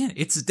 Again,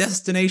 it's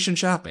destination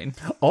shopping.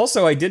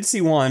 Also, I did see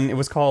one. It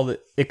was called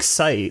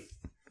Excite,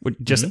 with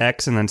just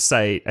X and then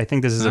Site. I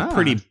think this is a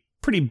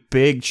pretty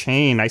big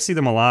chain. I see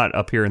them a lot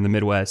up here in the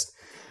Midwest.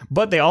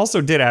 But they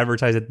also did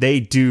advertise that they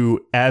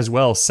do as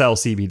well sell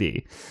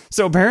CBD.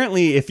 So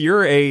apparently, if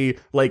you're a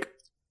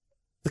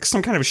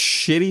some kind of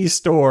shitty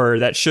store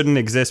that shouldn't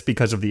exist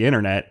because of the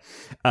internet,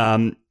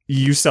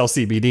 you sell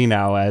CBD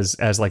now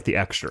as like the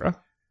extra.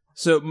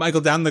 So,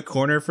 Michael, down the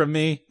corner from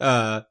me,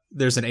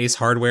 there's an Ace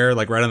Hardware,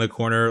 like right on the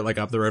corner, like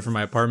up the road from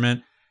my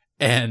apartment.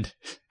 And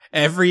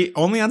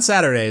only on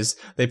Saturdays,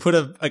 they put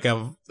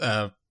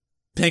a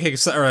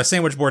pancake or a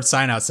sandwich board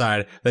sign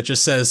outside that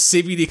just says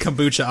CBD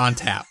kombucha on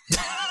tap.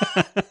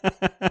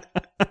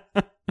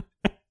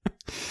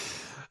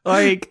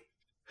 Like,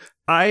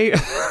 why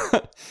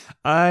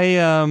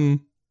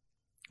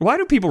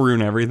do people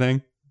ruin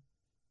everything?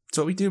 That's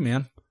what we do,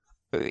 man.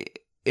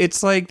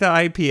 It's like the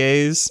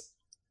IPAs.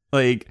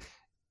 Like,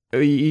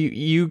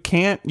 you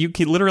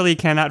literally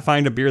cannot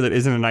find a beer that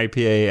isn't an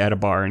IPA at a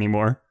bar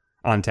anymore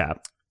on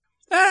tap.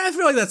 I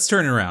feel like that's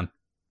turning around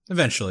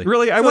eventually.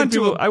 Really, I went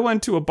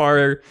to a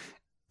bar.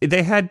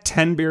 They had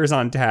 10 beers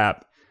on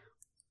tap.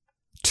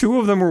 2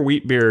 of them were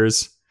wheat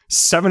beers.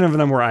 7 of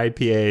them were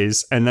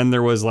IPAs, and then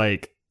there was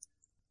like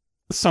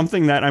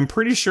something that I'm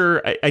pretty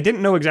sure I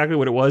didn't know exactly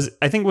what it was.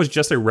 I think it was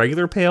just a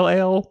regular pale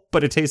ale,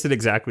 but it tasted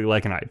exactly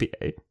like an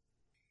IPA.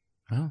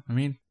 Well, I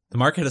mean, the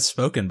market has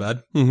spoken,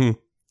 bud. Mm-hmm.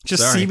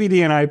 Just Sorry.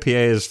 CBD and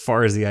IPA as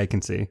far as the eye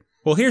can see.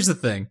 Well, here's the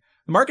thing.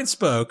 The market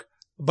spoke.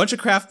 A bunch of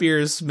craft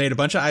beers made a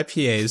bunch of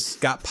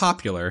IPAs, got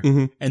popular,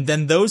 and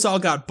then those all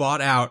got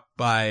bought out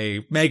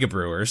by mega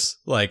brewers,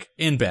 like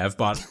InBev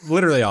bought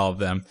literally all of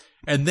them,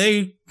 and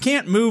they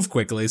can't move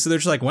quickly, so they're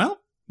just like, well,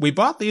 we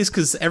bought these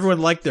because everyone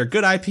liked their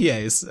good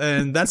IPAs,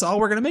 and that's all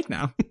we're going to make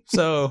now.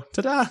 So,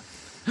 ta-da.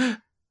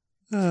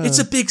 It's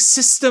a big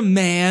system,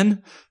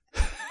 man.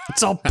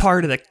 It's all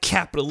part of the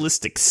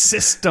capitalistic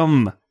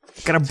system.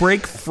 Gotta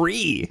break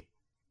free.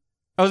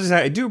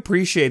 I do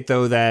appreciate,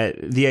 though,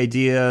 that the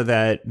idea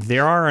that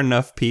there are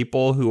enough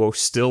people who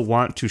still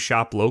want to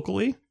shop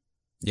locally.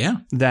 Yeah.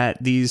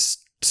 That these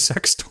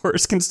sex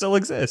stores can still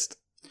exist.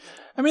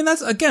 I mean,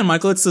 that's, again,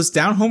 Michael, it's those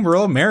down-home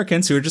rural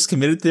Americans who are just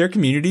committed to their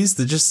communities,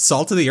 the just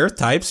salt-of-the-earth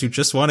types who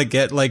just want to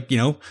get, like, you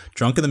know,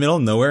 drunk in the middle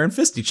of nowhere and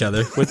fist each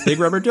other with big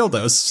rubber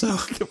dildos. So,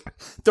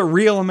 the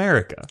real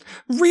America.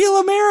 Real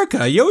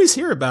America. You always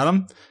hear about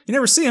them. You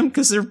never see them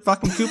because they're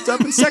fucking cooped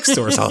up in sex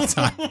stores all the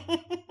time.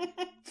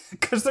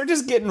 Because they're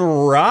just getting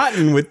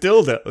rotten with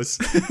dildos.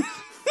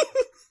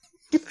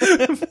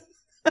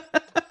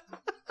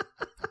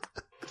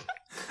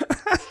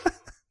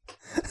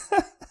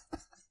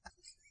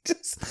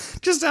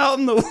 Just out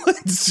in the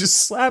woods,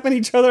 just slapping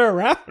each other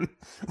around.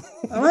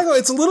 Oh my God,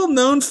 it's a little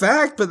known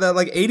fact, but that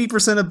like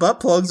 80% of butt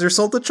plugs are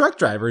sold to truck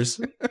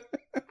drivers.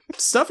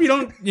 Stuff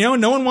no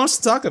one wants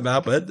to talk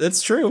about, but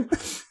it's true.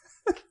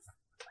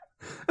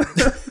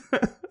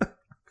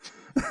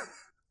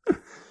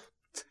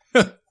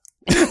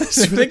 I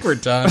think we're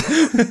done.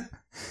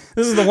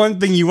 This is the one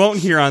thing you won't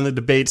hear on the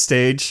debate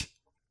stage.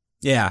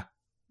 Yeah.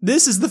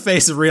 This is the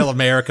face of real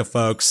America,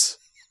 folks.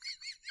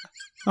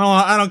 Oh,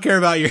 I don't care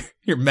about your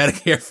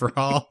Medicare for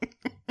all.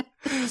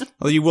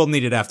 Well, you will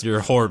need it after your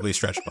horribly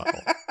stretched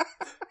butthole.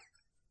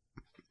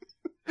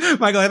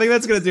 Michael, I think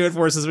that's going to do it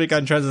for us this week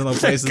on Trends in Low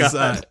Places.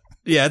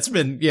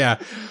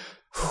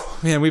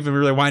 Man, we've been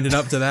really winding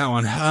up to that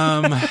one.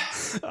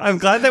 I'm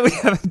glad that we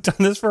haven't done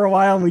this for a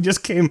while, and we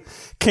just came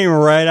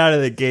right out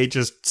of the gate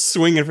just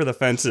swinging for the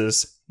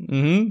fences.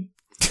 Mm-hmm.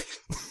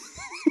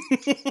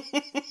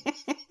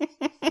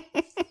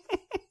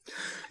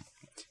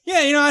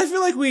 Yeah, I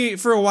feel like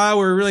for a while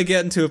we were really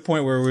getting to a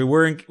point where we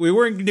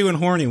weren't doing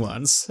horny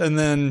ones, and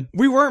then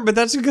we weren't, but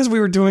that's because we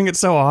were doing it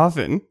so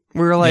often.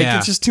 We were like,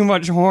 It's just too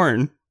much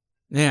horn.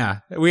 Yeah,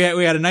 we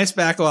had a nice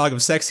backlog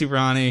of sexy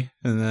Ronnie,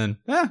 and then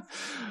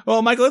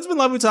Well, Michael, it's been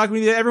lovely talking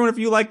with you. Everyone, if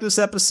you like this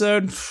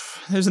episode,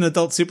 there's an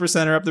adult super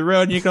center up the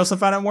road, and you can also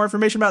find out more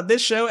information about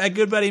this show at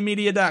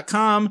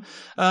goodbuddymedia.com.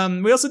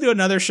 We also do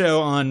another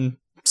show on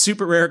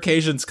super rare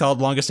occasions called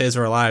Longest Days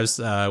of Our Lives,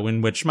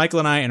 in which Michael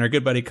and I and our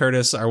good buddy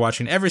Curtis are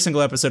watching every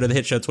single episode of the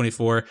hit show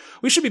 24.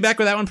 We should be back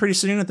with that one pretty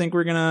soon. I think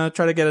we're gonna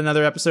try to get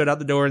another episode out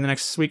the door in the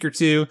next week or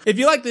two. If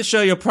you like this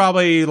show, you'll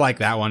probably like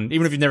that one.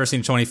 Even if you've never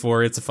seen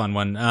 24, it's a fun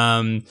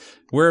one.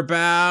 We're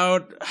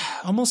about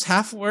almost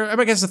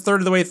I guess a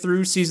third of the way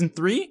through season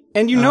 3.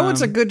 And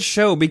it's a good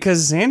show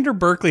because Xander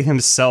Berkeley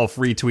himself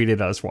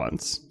retweeted us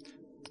once.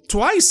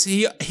 Twice.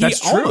 He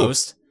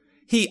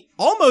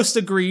almost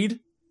agreed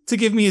to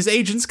give me his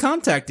agent's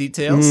contact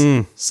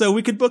details so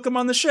we could book him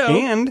on the show.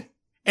 And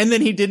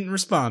then he didn't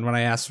respond when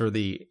I asked for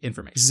the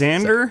information.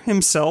 Xander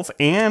himself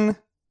and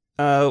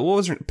what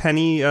was her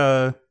Penny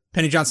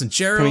Johnson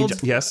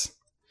Gerald. Yes.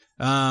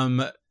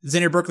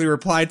 Xander Berkeley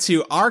replied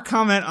to our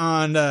comment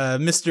on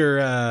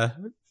Mr.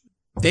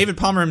 David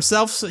Palmer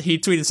himself. He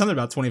tweeted something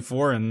about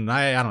 24, and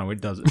I don't know what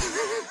he does.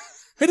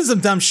 He did some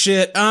dumb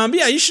shit. But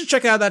yeah, you should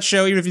check out that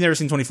show, even if you've never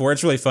seen 24.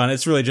 It's really fun.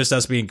 It's really just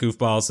us being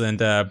goofballs,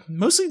 and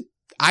mostly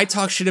I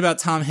talk shit about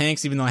Tom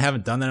Hanks, even though I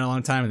haven't done that in a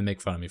long time, and they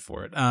make fun of me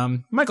for it.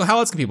 Michael, how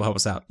else can people help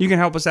us out? You can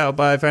help us out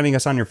by finding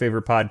us on your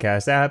favorite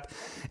podcast app,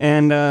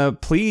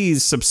 and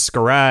please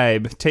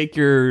subscribe. Take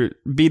your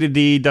B to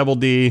D, double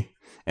D,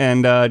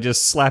 and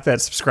just slap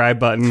that subscribe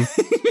button.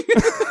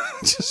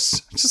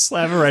 just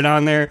slap it right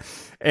on there.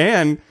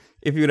 And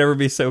if you would ever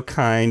be so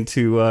kind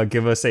to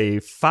give us a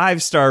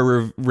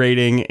 5-star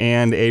rating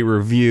and a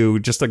review,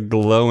 just a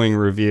glowing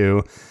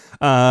review,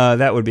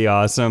 that would be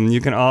awesome. You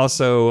can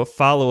also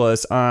follow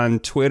us on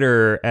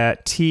Twitter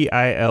at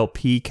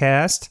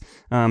TILPcast.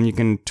 You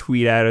can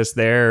tweet at us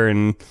there,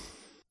 and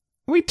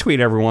we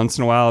tweet every once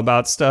in a while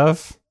about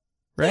stuff,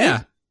 right?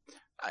 Yeah.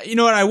 You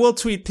know what? I will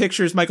tweet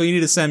pictures. Michael, you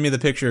need to send me the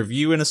picture of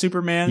you in a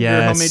Superman,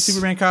 your homemade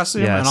Superman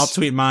costume, and I'll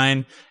tweet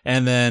mine,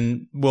 and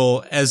then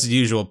we'll, as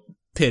usual,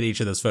 pit each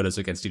of those photos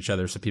against each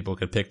other so people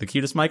could pick the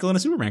cutest Michael in a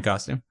Superman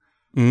costume.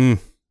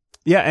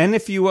 Yeah, and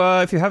if you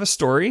have a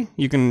story,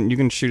 you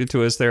can shoot it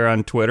to us there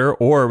on Twitter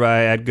or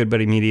by at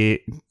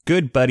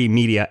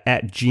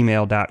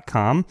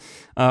goodbuddymedia@gmail.com.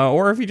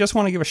 Or if you just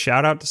want to give a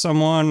shout out to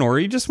someone,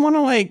 or you just want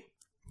to like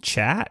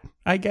chat,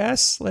 I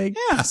guess. Like,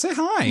 yeah, say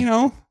hi. You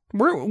know,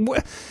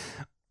 we're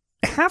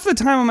half the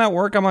time I'm at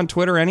work, I'm on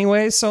Twitter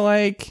anyway, so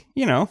like,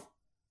 you know,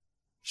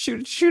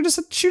 shoot us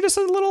a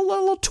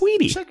little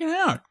tweety. Check it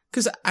out.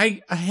 Because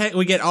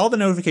we get all the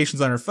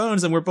notifications on our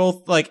phones, and we're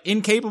both like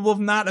incapable of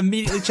not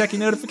immediately checking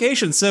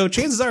notifications. So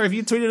chances are, if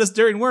you tweeted us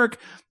during work,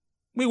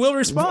 we will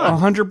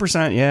respond.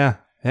 100%. Yeah.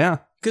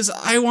 Because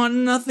I want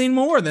nothing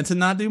more than to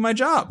not do my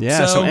job.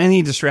 Yeah. So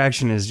any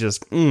distraction is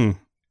just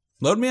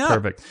load me up.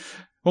 Perfect.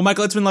 Well,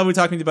 Michael, it's been lovely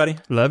talking to you, buddy.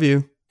 Love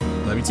you.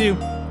 Love you too.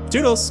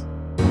 Toodles.